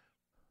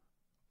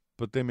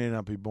 but they may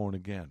not be born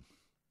again.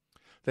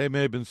 They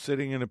may have been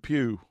sitting in a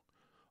pew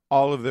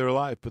all of their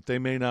life, but they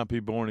may not be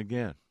born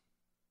again.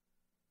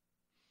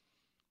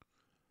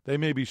 They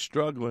may be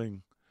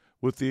struggling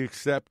with the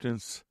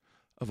acceptance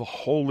of a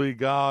holy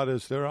God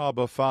as their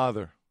Abba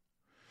Father.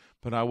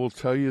 But I will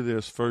tell you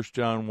this, 1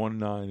 John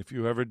 1:9, if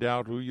you ever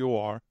doubt who you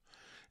are,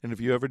 and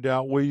if you ever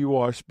doubt where you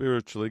are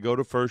spiritually, go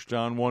to 1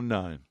 John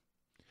 1:9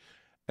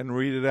 and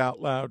read it out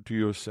loud to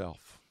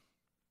yourself.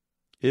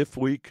 If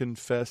we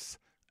confess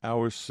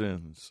our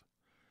sins,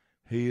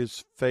 he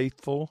is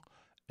faithful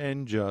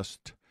and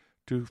just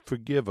to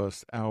forgive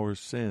us our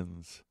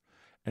sins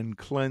and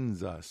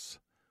cleanse us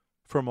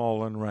from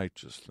all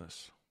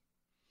unrighteousness.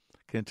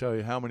 Can't tell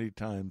you how many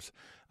times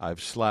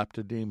I've slapped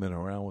a demon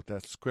around with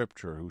that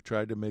scripture who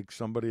tried to make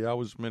somebody I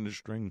was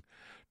ministering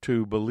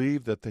to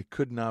believe that they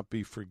could not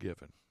be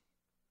forgiven.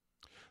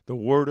 The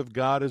Word of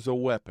God is a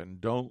weapon.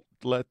 Don't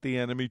let the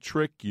enemy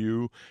trick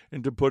you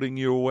into putting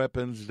your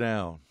weapons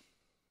down.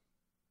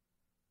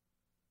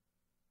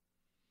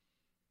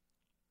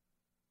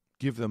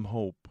 Give them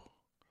hope.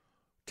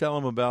 Tell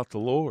them about the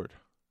Lord.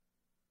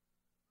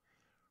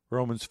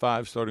 Romans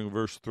 5, starting with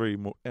verse 3,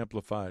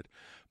 amplified.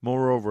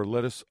 Moreover,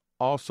 let us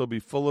also be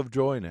full of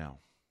joy now.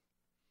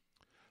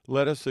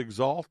 Let us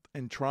exalt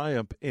and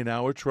triumph in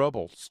our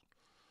troubles,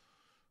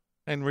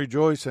 and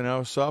rejoice in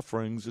our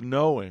sufferings,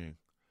 knowing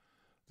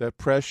that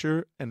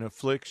pressure and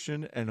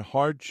affliction and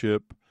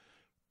hardship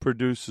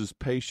produces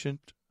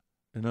patient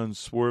and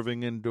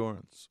unswerving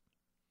endurance.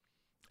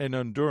 And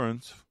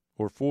endurance,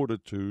 or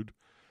fortitude,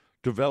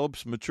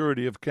 develops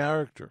maturity of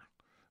character,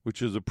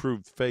 which is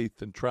approved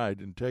faith and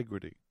tried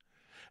integrity.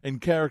 And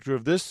character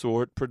of this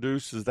sort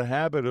produces the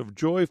habit of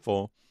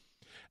joyful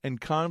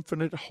and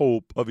confident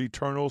hope of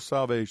eternal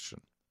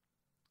salvation.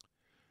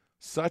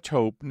 Such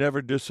hope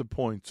never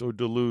disappoints or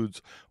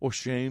deludes or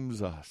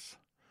shames us,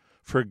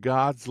 for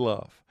God's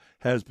love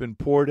has been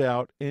poured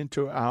out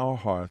into our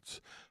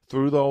hearts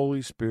through the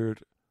Holy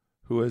Spirit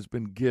who has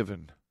been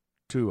given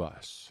to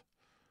us.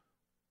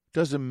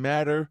 Doesn't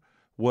matter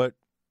what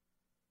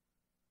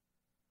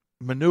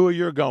manure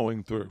you're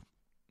going through.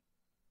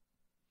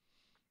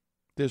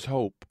 There's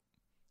hope.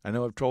 I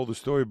know I've told the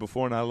story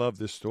before, and I love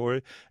this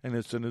story, and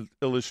it's an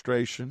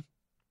illustration,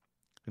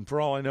 and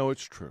for all I know,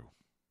 it's true.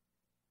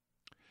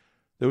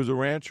 There was a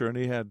rancher, and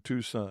he had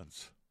two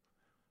sons,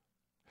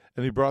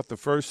 and he brought the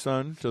first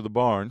son to the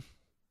barn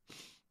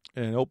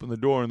and opened the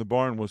door, and the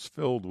barn was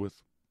filled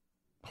with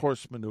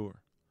horse manure.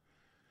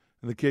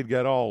 And the kid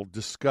got all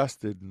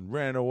disgusted and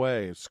ran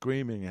away,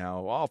 screaming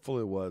how awful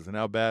it was and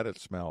how bad it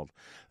smelled.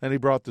 And he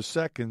brought the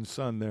second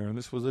son there, and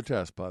this was a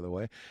test, by the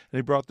way. And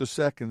he brought the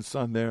second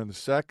son there, and the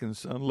second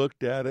son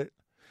looked at it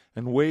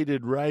and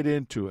waded right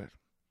into it,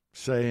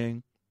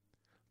 saying,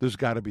 there's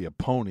got to be a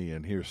pony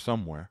in here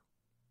somewhere.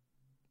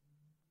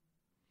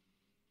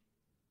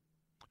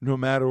 No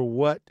matter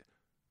what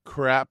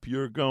crap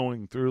you're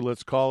going through,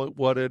 let's call it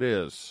what it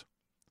is,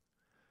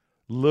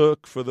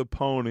 look for the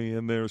pony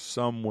in there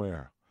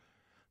somewhere.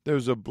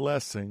 There's a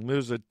blessing,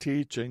 there's a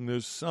teaching,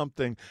 there's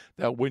something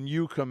that when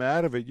you come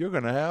out of it, you're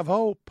going to have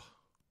hope.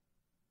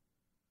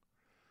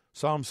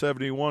 Psalm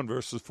 71,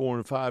 verses 4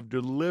 and 5,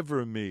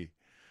 deliver me,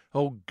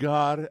 O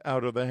God,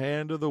 out of the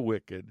hand of the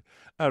wicked,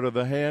 out of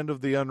the hand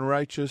of the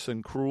unrighteous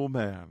and cruel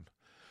man.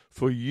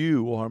 For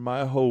you are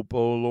my hope,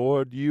 O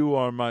Lord, you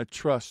are my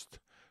trust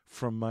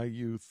from my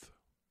youth.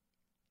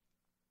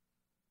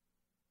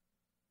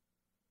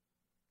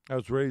 I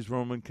was raised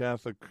Roman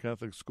Catholic,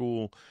 Catholic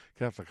school,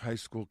 Catholic high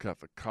school,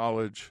 Catholic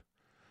college.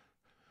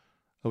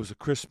 I was a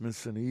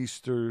Christmas and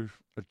Easter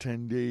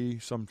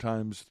attendee.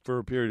 Sometimes, for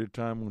a period of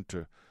time, went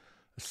to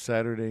a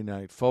Saturday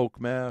night folk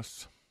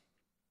mass.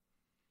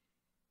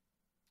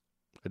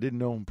 I didn't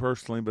know him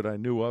personally, but I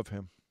knew of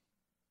him.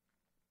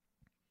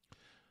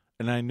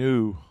 And I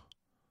knew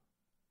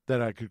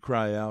that I could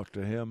cry out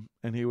to him,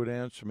 and he would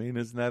answer me. And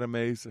isn't that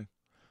amazing?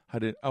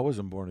 I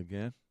wasn't born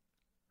again.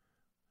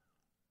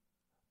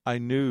 I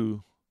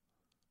knew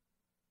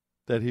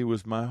that he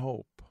was my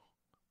hope.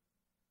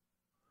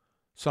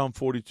 Psalm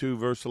 42,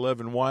 verse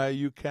 11, why are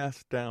you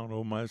cast down,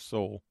 O my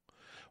soul?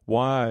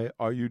 Why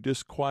are you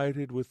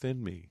disquieted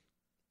within me?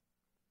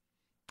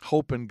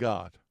 Hope in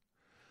God,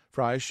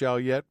 for I shall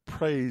yet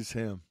praise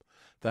him,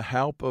 the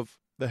help of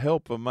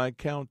my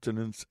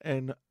countenance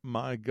and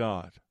my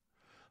God.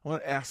 I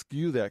want to ask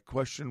you that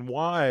question.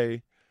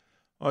 Why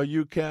are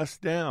you cast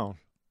down?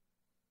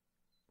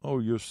 Oh,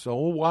 your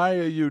soul, why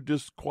are you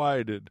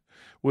disquieted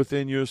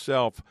within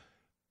yourself?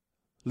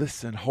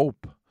 Listen,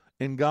 hope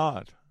in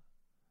God.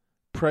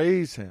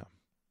 Praise him.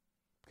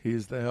 He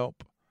is the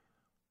help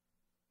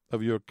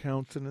of your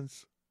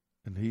countenance,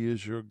 and he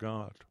is your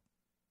God.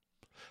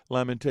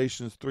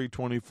 Lamentations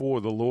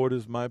 3:24, the Lord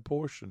is my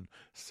portion,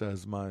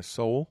 says my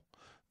soul.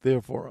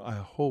 Therefore I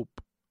hope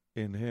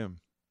in him.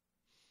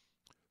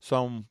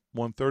 Psalm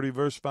 130,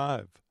 verse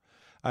 5,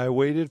 I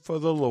waited for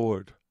the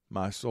Lord,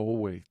 my soul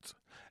waits,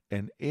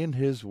 and in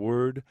his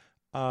word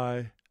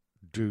I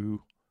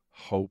do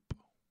hope.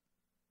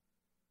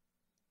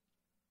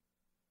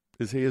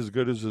 Is he as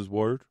good as his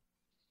word?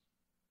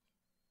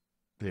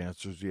 The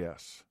answer is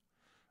yes.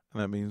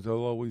 And that means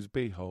there'll always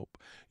be hope.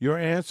 Your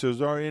answers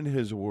are in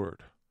his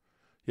word.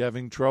 You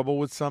having trouble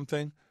with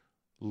something?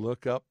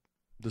 Look up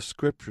the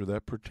scripture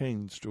that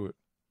pertains to it.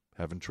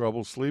 Having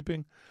trouble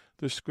sleeping?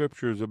 The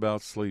scripture is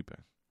about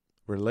sleeping.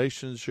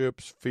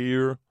 Relationships,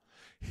 fear,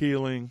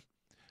 healing,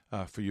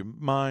 for your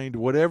mind,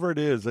 whatever it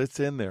is, it's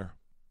in there.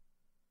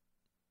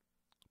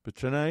 But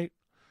tonight,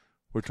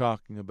 we're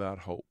talking about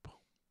hope.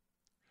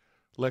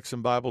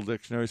 Lexham Bible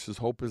Dictionary says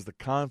hope is the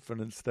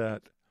confidence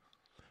that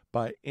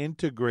by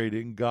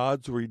integrating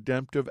God's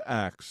redemptive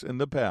acts in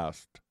the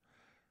past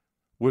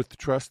with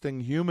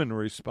trusting human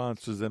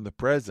responses in the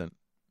present,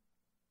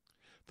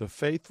 the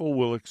faithful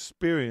will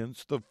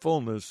experience the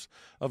fullness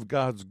of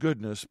God's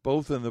goodness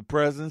both in the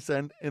present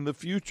and in the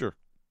future.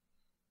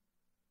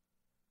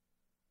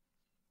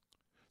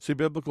 See,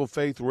 biblical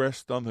faith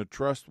rests on the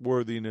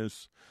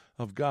trustworthiness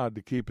of God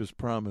to keep his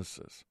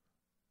promises.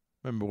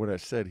 Remember what I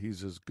said,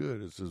 he's as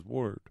good as his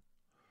word.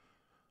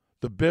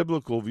 The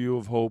biblical view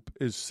of hope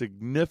is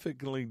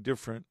significantly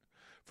different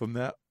from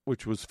that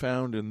which was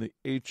found in the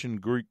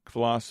ancient Greek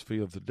philosophy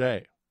of the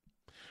day.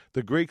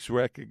 The Greeks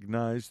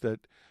recognized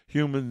that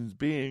human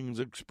beings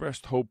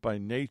expressed hope by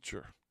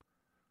nature.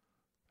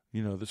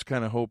 You know, this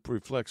kind of hope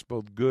reflects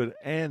both good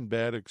and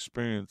bad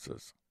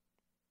experiences.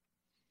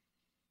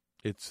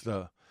 It's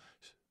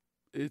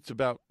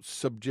about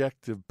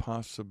subjective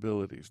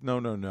possibilities.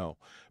 No.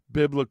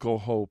 Biblical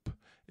hope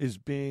is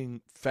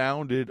being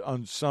founded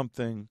on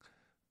something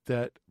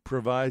that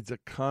provides a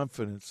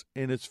confidence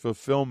in its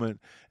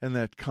fulfillment, and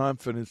that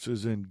confidence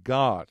is in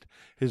God.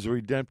 His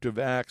redemptive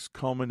acts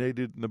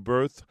culminated in the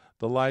birth,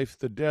 the life,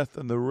 the death,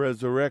 and the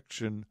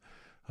resurrection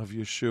of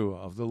Yeshua,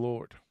 of the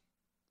Lord.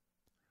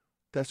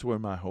 That's where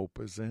my hope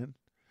is in.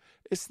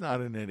 It's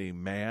not in any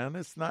man.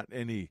 It's not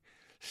any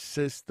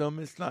system.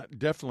 It's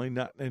definitely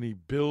not any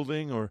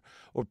building or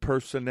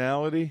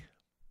personality.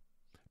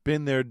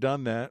 Been there,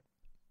 done that.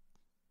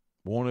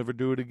 Won't ever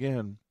do it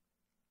again.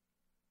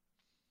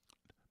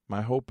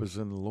 My hope is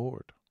in the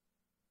Lord.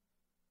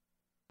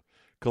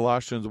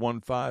 Colossians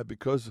 1:5,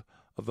 because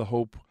of the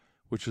hope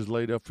which is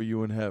laid up for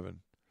you in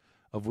heaven,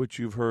 of which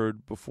you've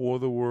heard before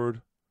in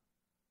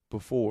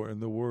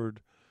the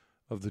word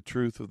of the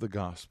truth of the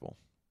gospel.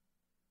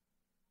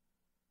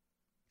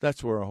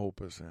 That's where our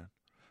hope is in.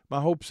 My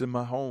hope's in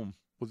my home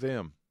with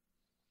him.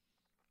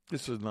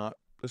 This is not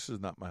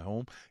my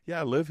home.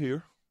 Yeah, I live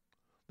here.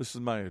 This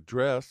is my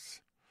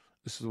address.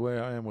 This is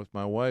where I am with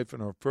my wife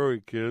and our furry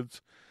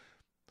kids.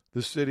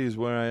 This city is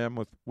where I am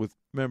with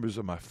members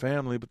of my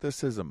family, but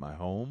this isn't my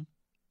home.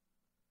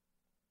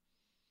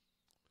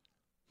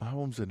 My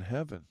home's in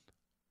heaven.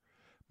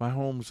 My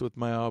home's with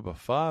my Abba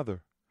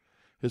Father.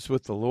 It's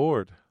with the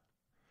Lord.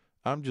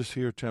 I'm just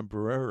here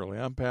temporarily.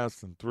 I'm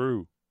passing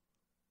through.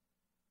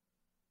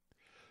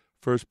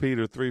 1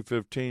 Peter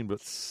 3:15,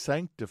 but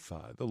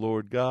sanctify the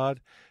Lord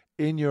God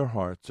in your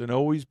hearts, and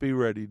always be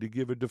ready to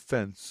give a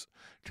defense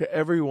to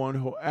everyone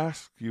who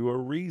asks you a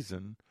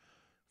reason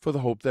for the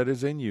hope that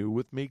is in you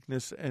with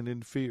meekness and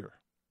in fear.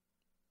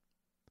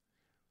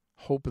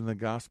 Hope in the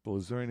gospel.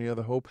 Is there any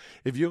other hope?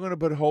 If you're going to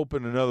put hope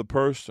in another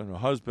person, a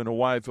husband, a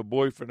wife, a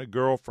boyfriend, a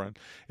girlfriend,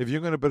 if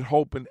you're going to put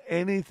hope in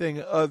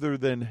anything other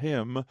than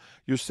him,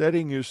 you're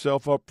setting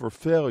yourself up for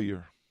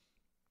failure.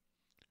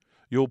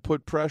 You'll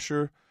put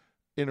pressure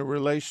in a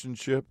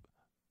relationship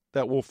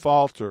that will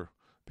falter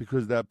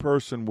because that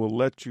person will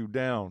let you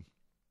down.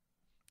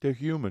 They're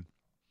human.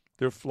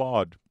 They're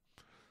flawed.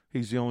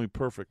 He's the only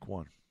perfect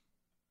one.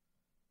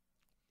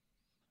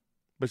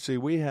 But see,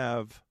 we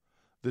have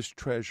this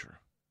treasure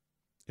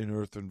in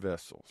earthen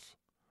vessels,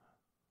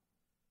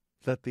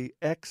 that the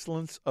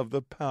excellence of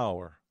the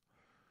power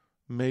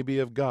may be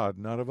of God,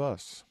 not of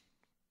us.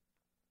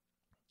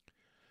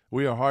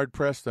 We are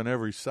hard-pressed on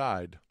every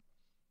side,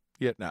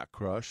 yet not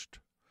crushed.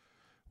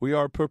 We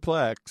are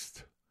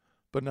perplexed,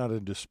 but not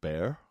in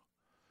despair.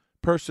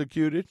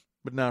 Persecuted,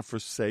 but not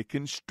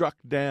forsaken. Struck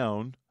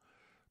down,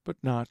 but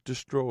not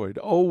destroyed.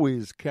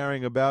 Always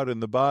carrying about in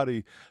the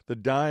body the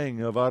dying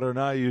of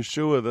Adonai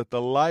Yeshua, that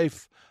the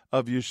life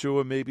of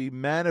Yeshua may be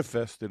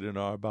manifested in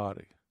our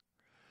body.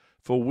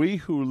 For we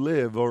who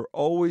live are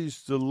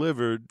always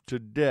delivered to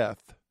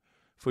death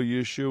for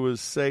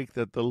Yeshua's sake,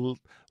 that the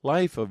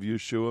life of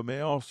Yeshua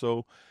may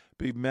also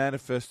be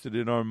manifested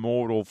in our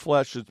mortal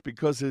flesh. It's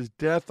because his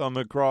death on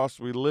the cross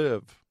we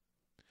live.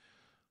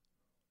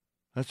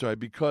 That's right,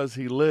 because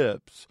he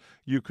lives,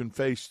 you can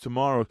face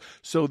tomorrow.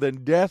 So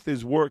then death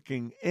is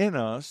working in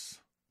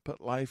us,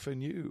 but life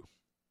in you.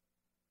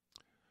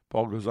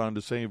 Paul goes on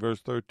to say in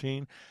verse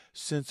 13,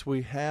 since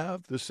we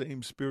have the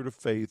same spirit of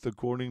faith,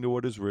 according to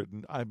what is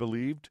written, I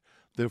believed,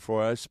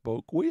 therefore I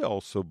spoke. We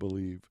also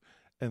believe,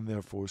 and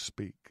therefore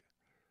speak,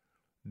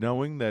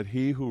 knowing that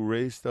he who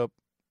raised up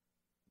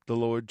the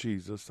Lord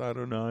Jesus,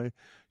 Adonai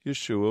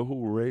Yeshua, who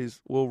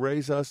will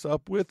raise us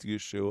up with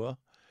Yeshua,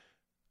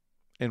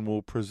 and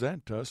will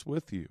present us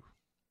with you.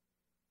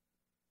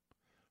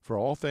 For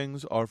all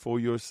things are for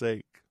your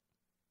sake.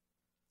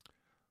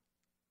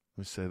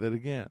 Let me say that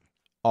again.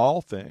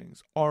 All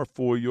things are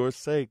for your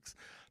sakes,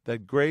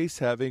 that grace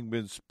having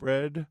been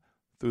spread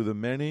through the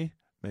many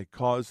may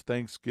cause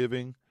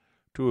thanksgiving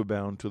to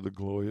abound to the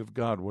glory of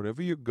God.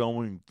 Whatever you're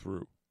going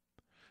through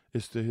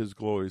is to his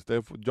glories.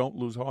 Therefore, don't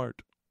lose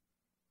heart.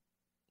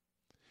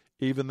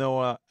 Even though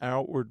our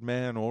outward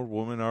man or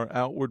woman, our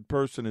outward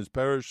person is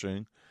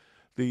perishing,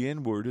 the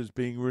inward is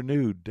being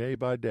renewed day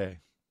by day.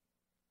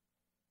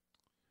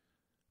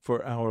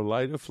 For our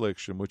light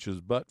affliction, which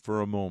is but for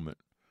a moment,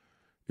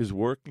 is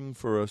working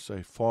for us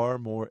a far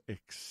more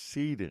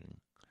exceeding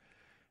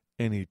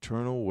and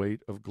eternal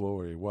weight of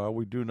glory, while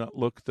we do not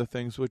look at the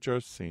things which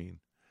are seen,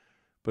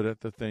 but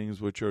at the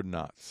things which are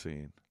not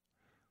seen.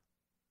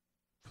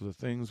 For the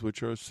things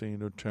which are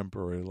seen are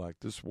temporary, like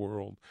this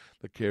world,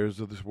 the cares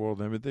of this world,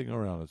 and everything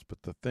around us.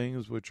 But the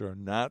things which are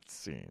not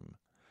seen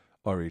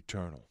are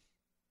eternal.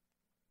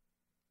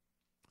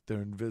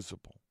 They're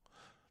invisible.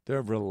 They're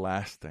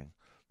everlasting.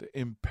 They're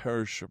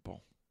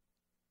imperishable.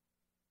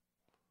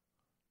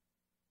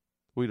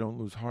 We don't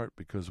lose heart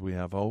because we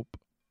have hope.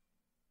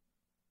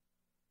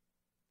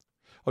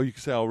 Oh, you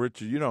can say, oh,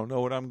 Richard, you don't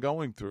know what I'm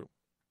going through.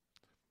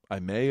 I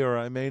may or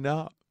I may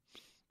not.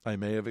 I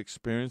may have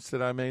experienced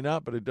it, I may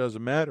not, but it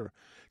doesn't matter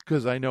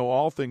because I know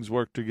all things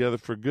work together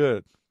for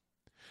good.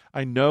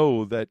 I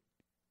know that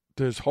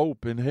there's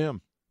hope in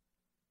him.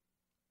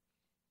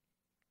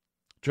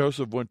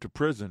 Joseph went to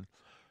prison.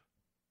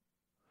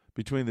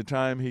 Between the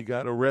time he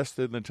got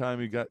arrested and the time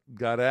he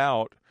got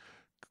out,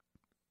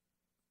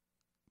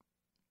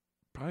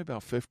 probably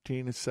about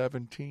 15 to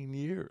 17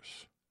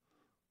 years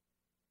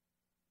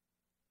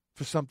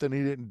for something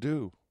he didn't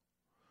do.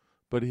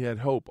 But he had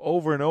hope.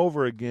 Over and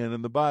over again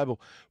in the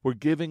Bible, we're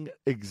giving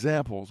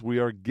examples. We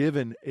are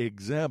given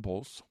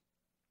examples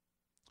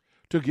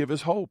to give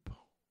us hope.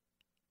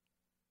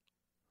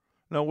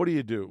 Now, what do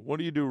you do? What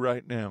do you do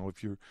right now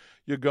if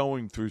you're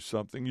going through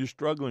something? You're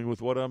struggling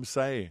with what I'm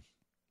saying.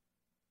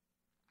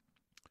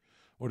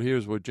 Well,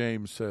 here's what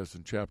James says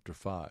in chapter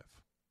 5,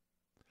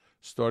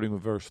 starting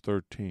with verse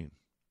 13.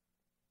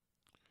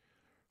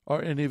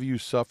 Are any of you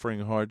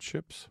suffering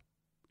hardships?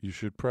 You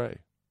should pray.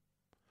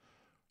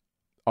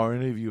 Are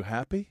any of you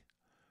happy?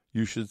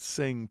 You should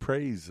sing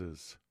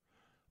praises.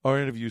 Are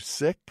any of you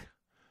sick?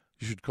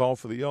 You should call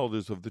for the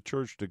elders of the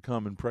church to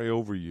come and pray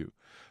over you,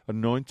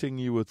 anointing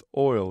you with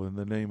oil in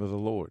the name of the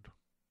Lord.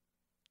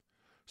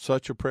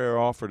 Such a prayer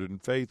offered in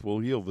faith will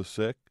heal the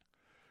sick,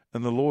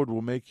 and the Lord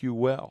will make you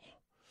well.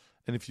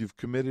 And if you've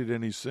committed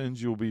any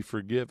sins, you'll be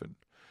forgiven.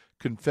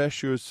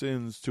 Confess your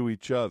sins to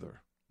each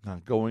other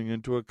Not going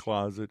into a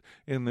closet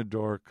in the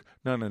dark.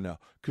 No.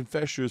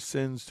 Confess your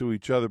sins to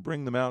each other.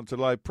 Bring them out into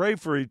light. Pray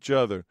for each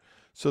other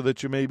so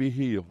that you may be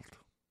healed.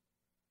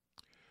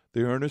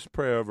 The earnest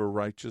prayer of a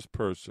righteous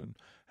person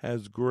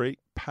has great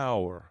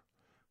power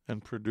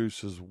and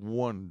produces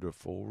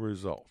wonderful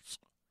results.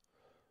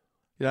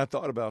 I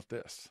thought about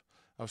this.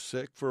 I was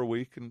sick for a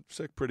week and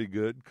sick pretty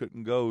good.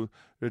 Couldn't go to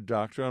the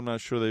doctor. I'm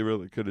not sure they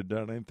really could have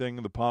done anything.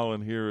 The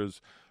pollen here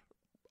is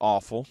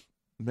awful.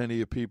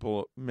 Many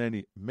people,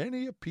 I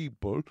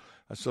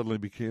suddenly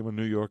became a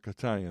New York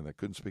Italian that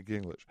couldn't speak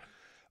English.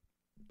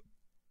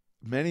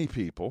 Many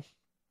people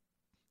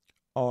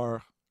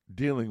are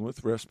dealing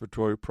with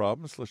respiratory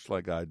problems, just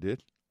like I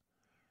did.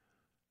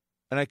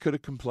 And I could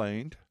have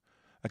complained.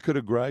 I could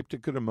have griped. I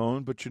could have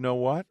moaned. But you know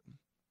what?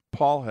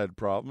 Paul had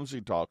problems.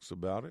 He talks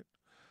about it.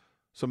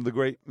 Some of the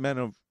great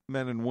men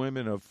and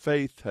women of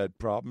faith had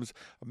problems.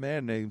 A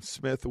man named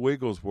Smith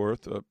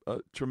Wigglesworth, a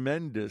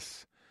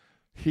tremendous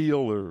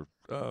healer,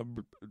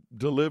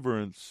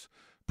 deliverance,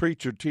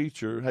 preacher,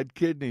 teacher, had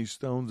kidney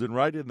stones, and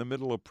right in the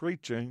middle of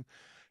preaching,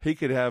 he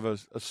could have a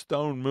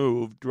stone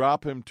move,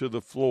 drop him to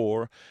the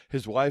floor.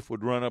 His wife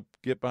would run up,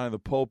 get behind the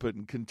pulpit,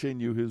 and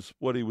continue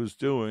what he was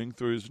doing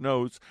through his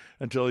notes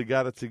until he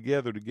got it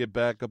together to get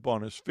back up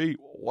on his feet.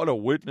 What a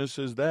witness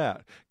is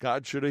that?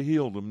 God should have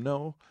healed him.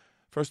 No.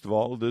 First of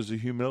all, there's a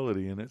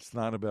humility, and it's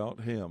not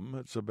about him.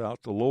 It's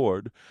about the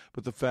Lord.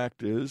 But the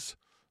fact is,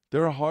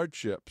 there are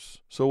hardships.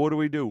 So what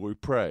do? We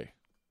pray.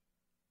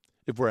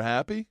 If we're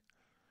happy,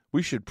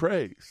 we should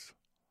praise.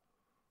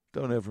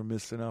 Don't ever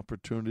miss an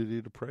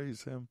opportunity to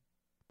praise him.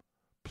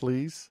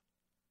 Please.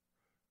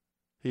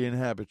 He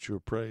inhabits your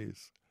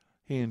praise.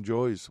 He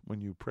enjoys when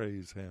you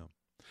praise him.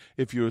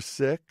 If you're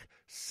sick,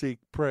 seek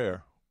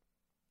prayer.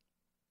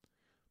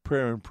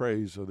 Prayer and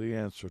praise are the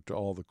answer to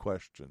all the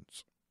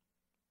questions.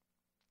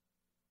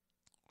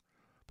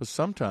 But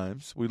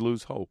sometimes we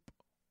lose hope.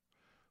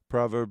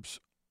 Proverbs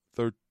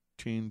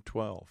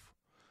 13:12.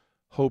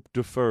 Hope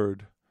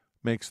deferred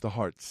makes the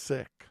heart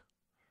sick,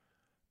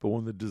 but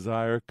when the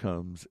desire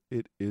comes,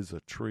 it is a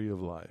tree of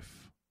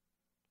life.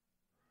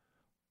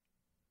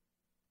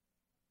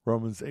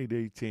 Romans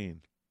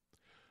 8:18.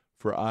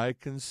 For I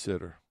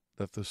consider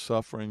that the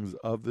sufferings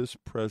of this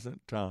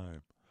present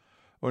time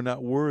are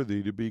not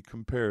worthy to be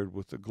compared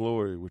with the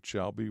glory which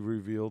shall be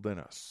revealed in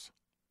us.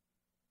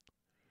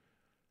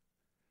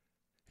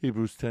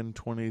 Hebrews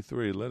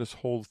 10:23. Let us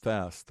hold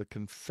fast the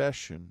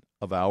confession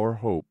of our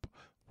hope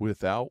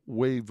without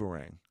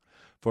wavering,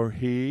 for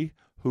he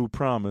who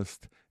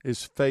promised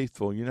is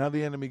faithful. You know how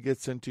the enemy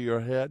gets into your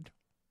head?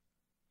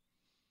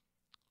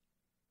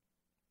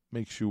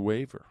 Makes you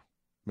waver,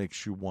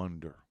 makes you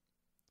wonder.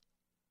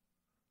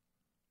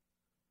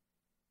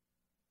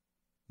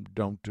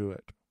 Don't do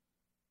it.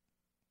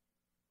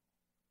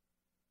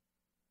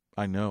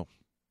 I know.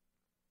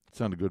 It's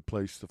not a good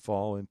place to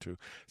fall into.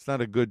 It's not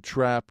a good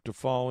trap to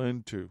fall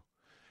into.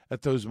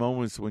 At those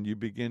moments when you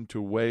begin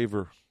to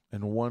waver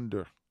and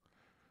wonder,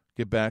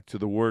 get back to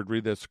the Word,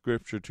 read that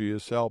scripture to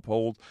yourself.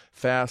 Hold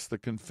fast the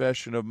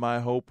confession of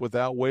my hope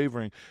without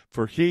wavering.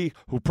 For he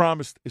who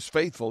promised is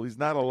faithful. He's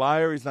not a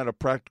liar. He's not a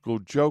practical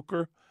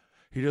joker.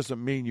 He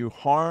doesn't mean you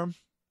harm.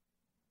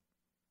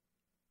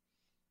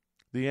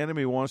 The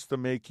enemy wants to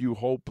make you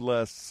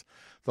hopeless.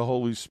 The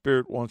Holy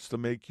Spirit wants to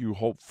make you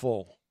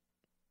hopeful.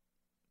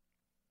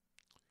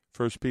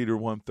 1 Peter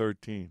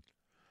 1:13.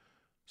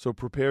 So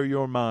prepare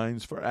your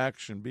minds for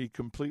action. Be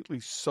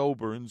completely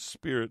sober in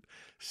spirit,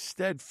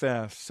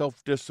 steadfast,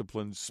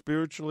 self-disciplined,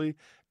 spiritually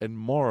and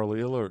morally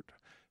alert.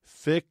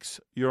 Fix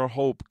your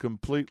hope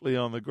completely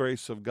on the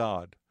grace of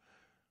God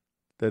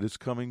that is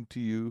coming to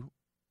you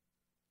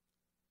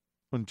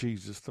when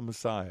Jesus the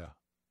Messiah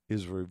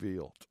is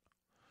revealed.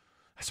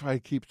 That's why I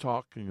keep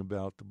talking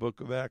about the book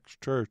of Acts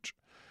church.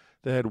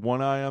 They had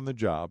one eye on the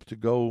job to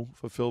go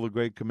fulfill the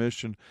Great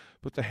Commission,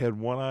 but they had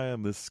one eye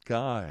on the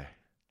sky.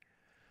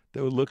 They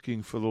were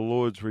looking for the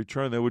Lord's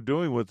return. They were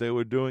doing what they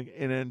were doing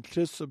in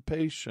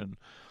anticipation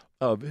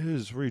of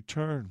his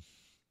return.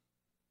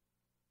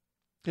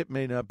 It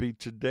may not be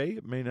today,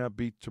 it may not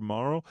be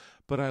tomorrow,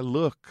 but I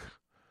look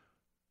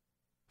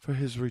for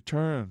his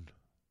return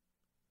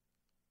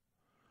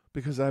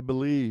because I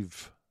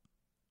believe.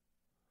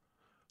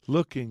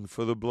 Looking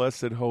for the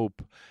blessed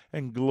hope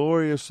and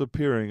glorious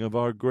appearing of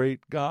our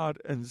great God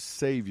and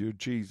Savior,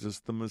 Jesus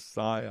the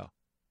Messiah.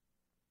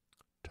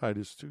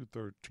 Titus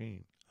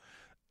 2:13.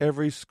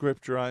 Every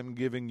scripture I'm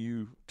giving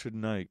you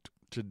tonight,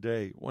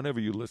 today, whenever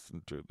you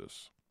listen to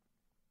this,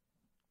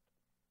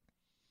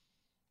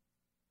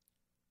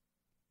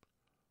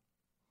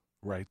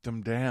 write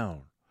them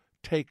down.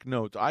 Take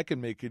notes. I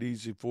can make it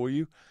easy for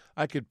you.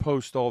 I could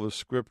post all the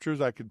scriptures.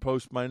 I could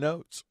post my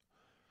notes.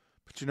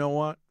 But you know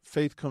what?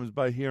 Faith comes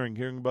by hearing,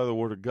 hearing by the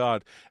Word of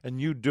God. And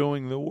you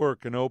doing the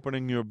work and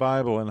opening your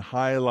Bible and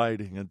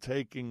highlighting and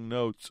taking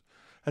notes,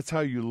 that's how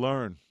you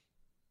learn.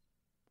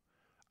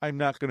 I'm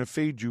not going to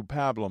feed you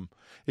pablum.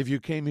 If you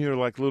came here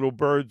like little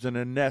birds in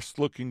a nest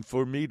looking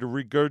for me to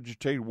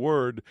regurgitate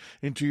word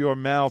into your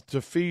mouth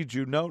to feed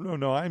you,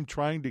 no. I'm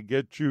trying to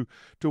get you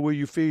to where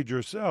you feed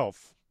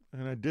yourself.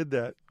 And I did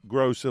that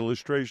gross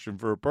illustration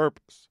for a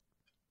purpose.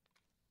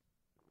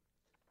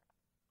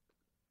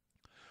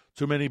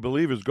 Too many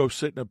believers go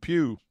sit in a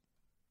pew.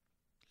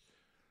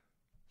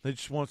 They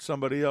just want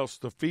somebody else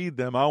to feed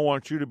them. I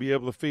want you to be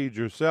able to feed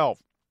yourself.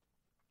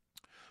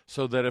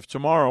 So that if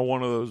tomorrow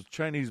one of those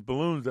Chinese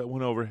balloons that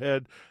went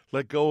overhead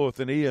let go with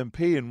an EMP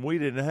and we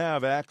didn't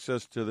have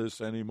access to this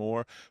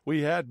anymore,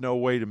 we had no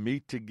way to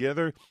meet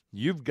together,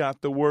 you've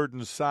got the Word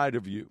inside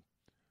of you.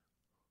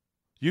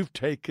 You've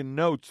taken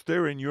notes.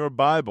 They're in your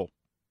Bible.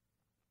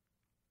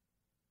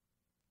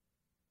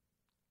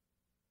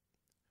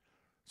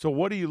 So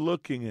what are you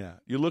looking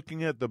at? You're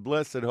looking at the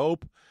blessed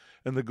hope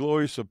and the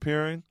glorious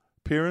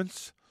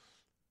appearance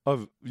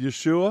of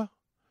Yeshua?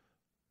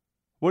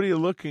 What are you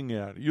looking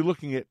at? Are you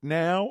looking at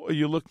now or are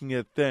you looking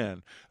at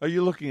then? Are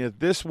you looking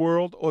at this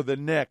world or the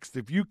next?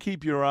 If you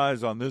keep your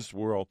eyes on this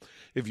world,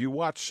 if you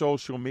watch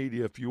social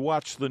media, if you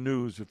watch the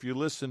news, if you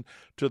listen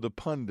to the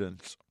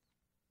pundits,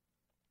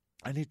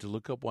 I need to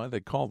look up why they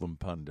call them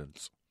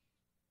pundits.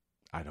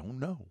 I don't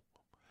know.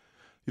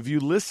 If you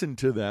listen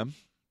to them,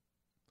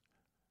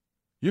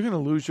 you're going to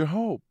lose your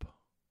hope.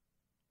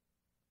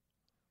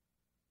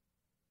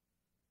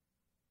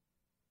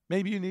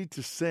 Maybe you need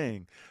to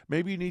sing.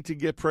 Maybe you need to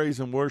get praise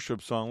and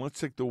worship song. Let's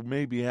take the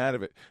maybe out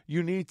of it.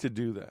 You need to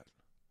do that.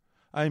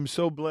 I am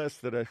so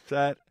blessed that I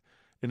sat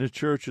in a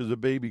church as a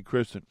baby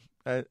Christian,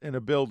 in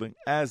a building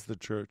as the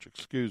church,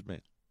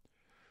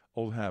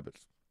 old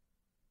habits,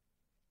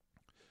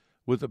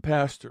 with a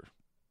pastor,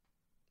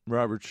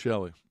 Robert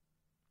Shelley,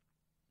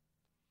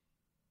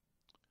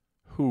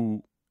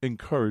 who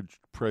encouraged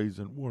praise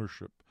and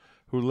worship,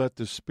 who let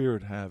the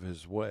Spirit have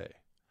his way,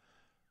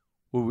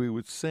 where we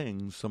would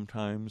sing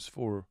sometimes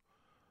for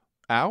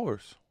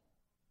hours.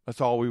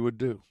 That's all we would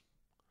do.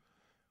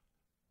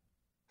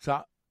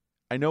 So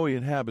I know he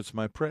inhabits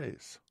my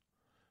praise.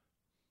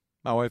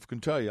 My wife can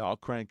tell you, I'll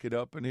crank it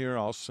up in here,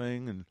 I'll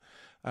sing, and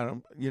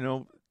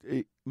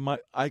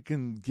I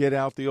can get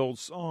out the old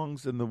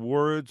songs and the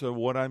words of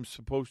what I'm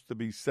supposed to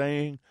be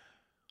saying,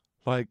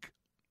 like,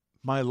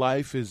 my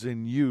life is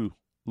in you,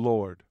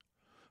 Lord.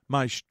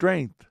 My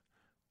strength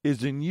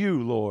is in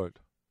you, Lord.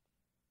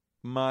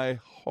 My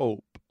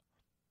hope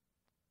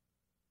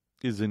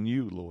is in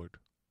you, Lord.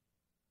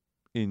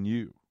 In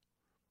you.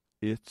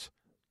 It's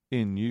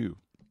in you.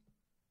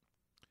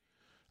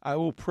 I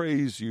will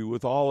praise you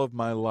with all of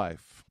my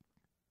life.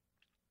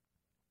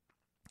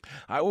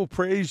 I will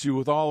praise you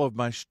with all of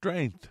my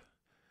strength,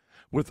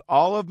 with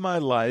all of my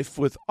life,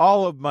 with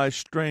all of my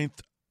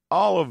strength.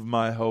 All of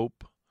my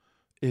hope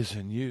is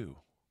in you.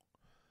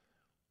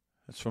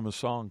 That's from a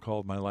song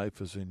called My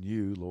Life is in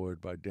You,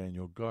 Lord, by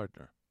Daniel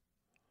Gardner.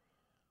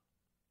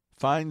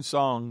 Find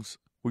songs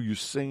where you're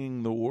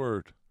singing the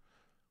word.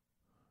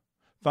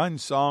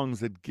 Find songs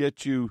that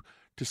get you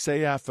to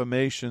say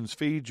affirmations.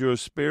 Feed your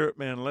spirit,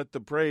 man. Let the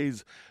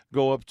praise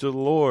go up to the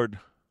Lord.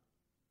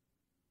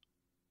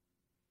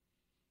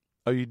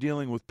 Are you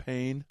dealing with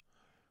pain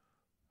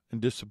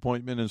and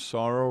disappointment and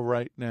sorrow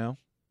right now?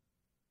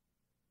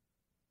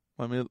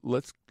 I mean,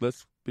 let's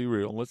be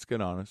real. Let's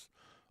get honest.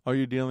 Are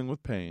you dealing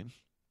with pain?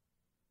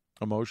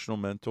 Emotional,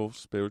 mental,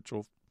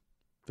 spiritual,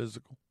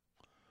 physical,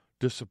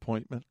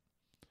 disappointment,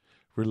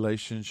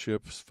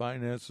 relationships,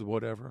 finances,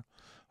 whatever.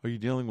 Are you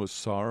dealing with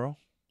sorrow?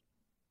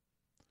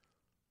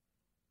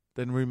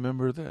 Then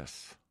remember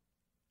this.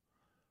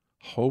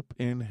 Hope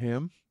in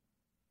him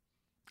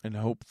and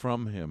hope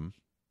from him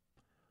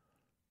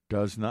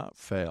does not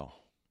fail.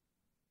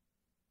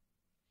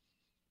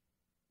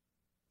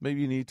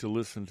 Maybe you need to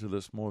listen to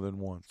this more than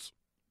once.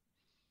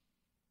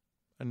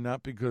 And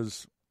not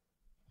because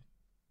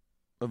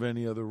of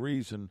any other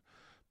reason,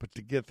 but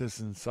to get this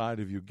inside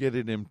of you, get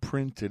it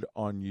imprinted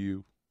on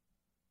you.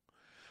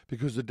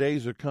 Because the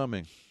days are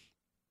coming,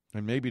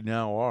 and maybe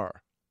now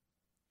are,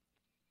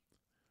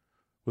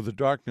 where the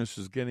darkness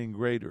is getting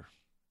greater.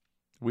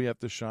 We have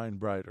to shine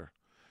brighter.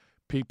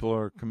 People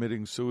are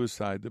committing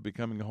suicide. They're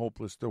becoming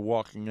hopeless. They're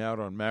walking out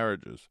on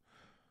marriages.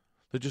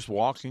 They're just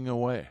walking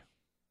away.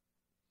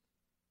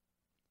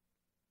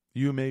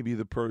 You may be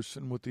the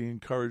person with the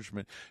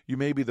encouragement. You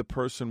may be the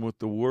person with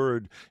the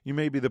word. You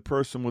may be the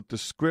person with the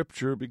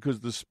scripture,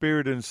 because the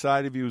Spirit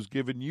inside of you has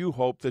given you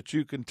hope that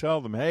you can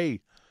tell them, hey,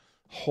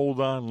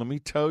 hold on, let me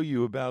tell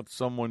you about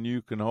someone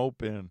you can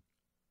hope in.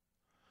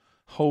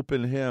 Hope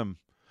in him.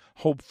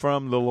 Hope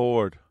from the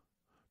Lord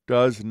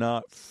does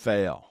not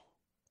fail.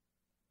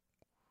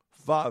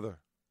 Father,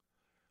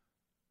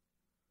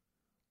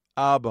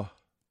 Abba,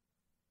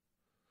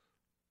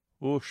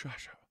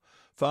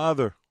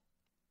 Father,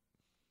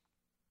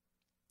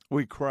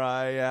 we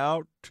cry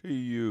out to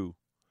you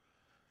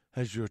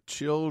as your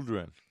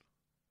children.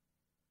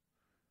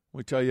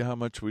 We tell you how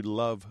much we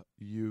love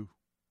you.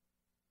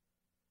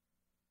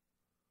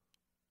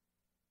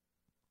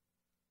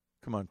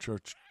 Come on,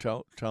 church,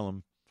 tell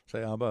them.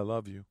 Say, Abba, I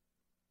love you.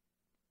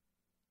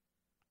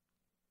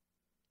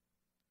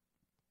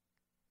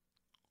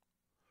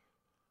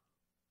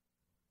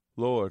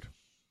 Lord,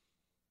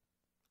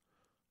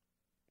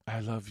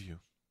 I love you.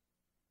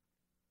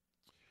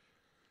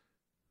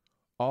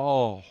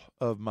 All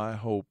of my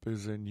hope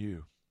is in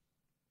you.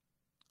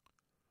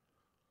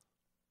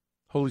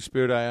 Holy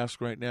Spirit, I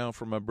ask right now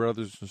for my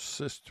brothers and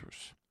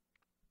sisters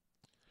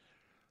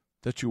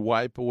that you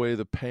wipe away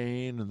the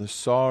pain and the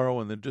sorrow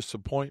and the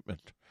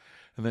disappointment,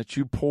 and that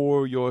you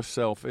pour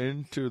yourself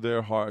into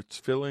their hearts,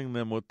 filling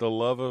them with the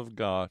love of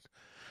God,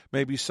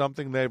 maybe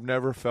something they've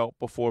never felt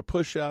before.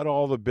 Push out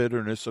all the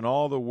bitterness and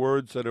all the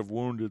words that have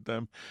wounded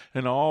them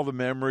and all the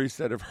memories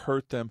that have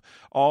hurt them,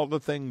 all the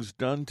things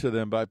done to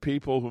them by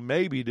people who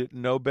maybe didn't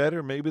know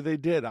better, maybe they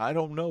did. I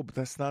don't know, but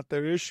that's not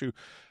their issue.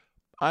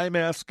 I'm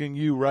asking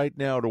you right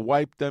now to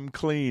wipe them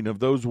clean of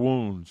those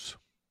wounds.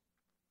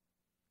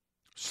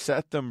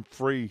 Set them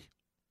free.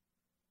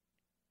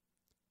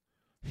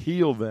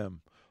 Heal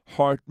them.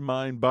 Heart,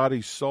 mind,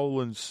 body,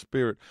 soul, and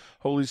spirit.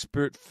 Holy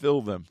Spirit,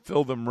 fill them.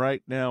 Fill them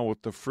right now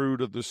with the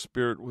fruit of the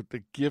Spirit, with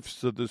the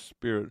gifts of the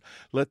Spirit.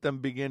 Let them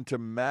begin to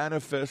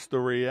manifest the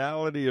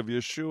reality of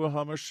Yeshua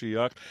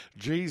HaMashiach,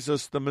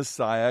 Jesus the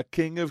Messiah,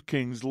 King of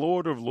Kings,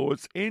 Lord of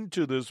Lords,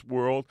 into this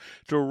world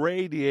to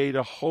radiate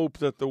a hope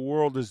that the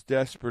world is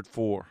desperate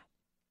for.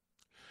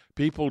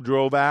 People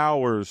drove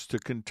hours to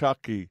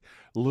Kentucky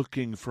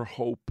looking for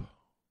hope.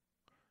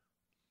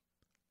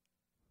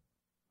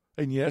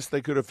 And yes,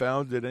 they could have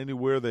found it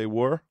anywhere they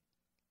were.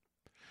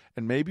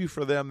 And maybe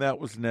for them that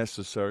was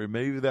necessary.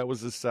 Maybe that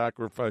was a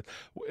sacrifice.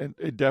 And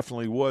it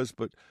definitely was,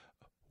 but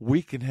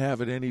we can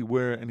have it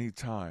anywhere,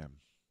 anytime.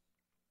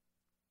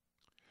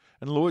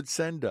 And Lord,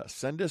 send us.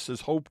 Send us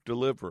as hope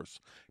delivers.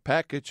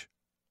 Package.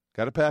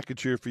 Got a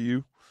package here for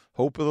you.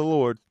 Hope of the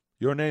Lord.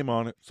 Your name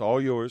on it. It's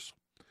all yours.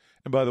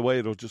 And by the way,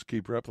 it'll just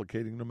keep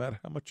replicating no matter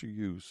how much you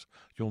use.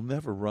 You'll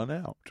never run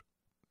out.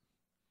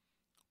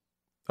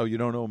 Oh, you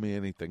don't owe me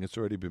anything. It's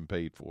already been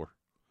paid for.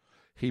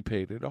 He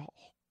paid it all.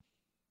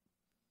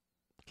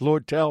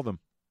 Lord, tell them.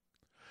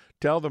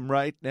 Tell them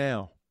right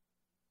now.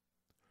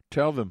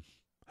 Tell them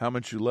how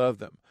much you love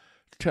them.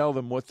 Tell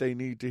them what they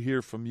need to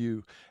hear from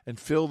you. And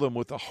fill them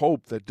with a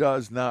hope that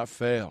does not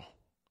fail.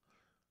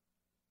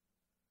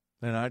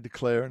 And I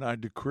declare and I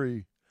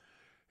decree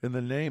in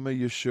the name of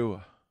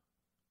Yeshua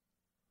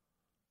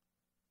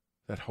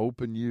that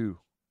hope in you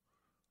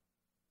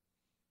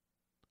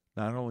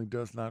not only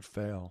does not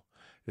fail,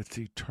 it's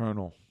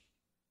eternal.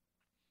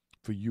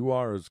 For you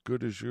are as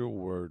good as your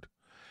word.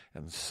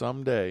 And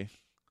someday,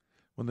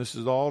 when this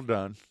is all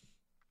done,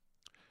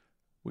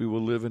 we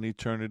will live in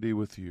eternity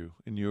with you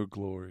in your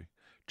glory,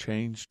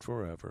 changed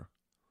forever.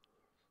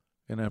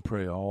 And I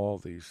pray all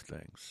these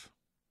things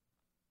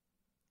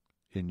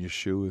in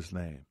Yeshua's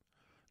name.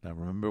 Now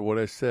remember what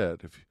I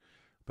said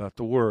about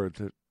the word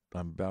that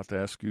I'm about to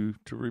ask you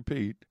to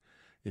repeat.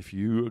 If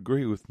you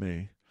agree with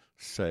me,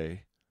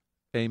 say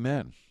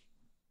amen.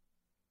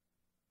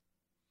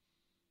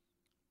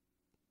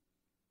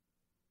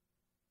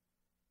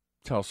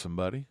 Tell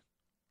somebody.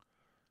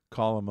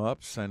 Call them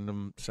up. Send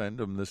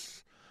them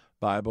this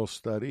Bible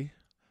study.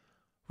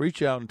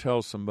 Reach out and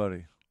tell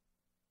somebody.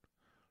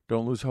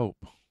 Don't lose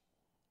hope.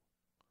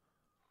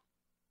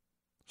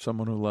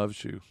 Someone who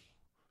loves you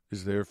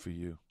is there for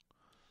you.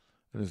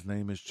 And his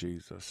name is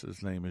Jesus.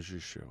 His name is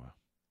Yeshua.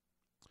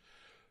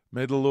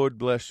 May the Lord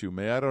bless you.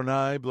 May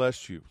Adonai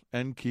bless you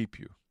and keep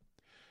you.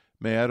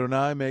 May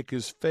Adonai make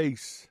his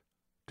face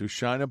to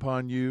shine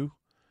upon you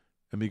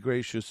and be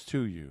gracious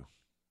to you.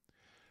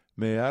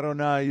 May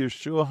Adonai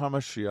Yeshua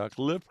HaMashiach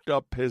lift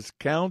up his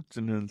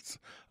countenance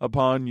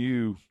upon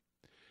you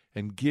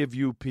and give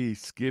you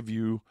peace, give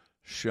you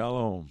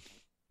shalom.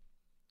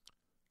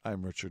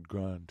 I'm Richard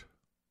Grund.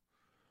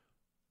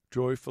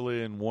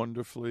 Joyfully and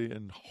wonderfully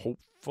and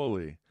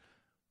hopefully,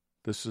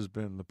 this has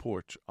been The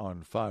Porch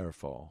on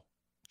Firefall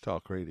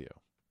Talk Radio.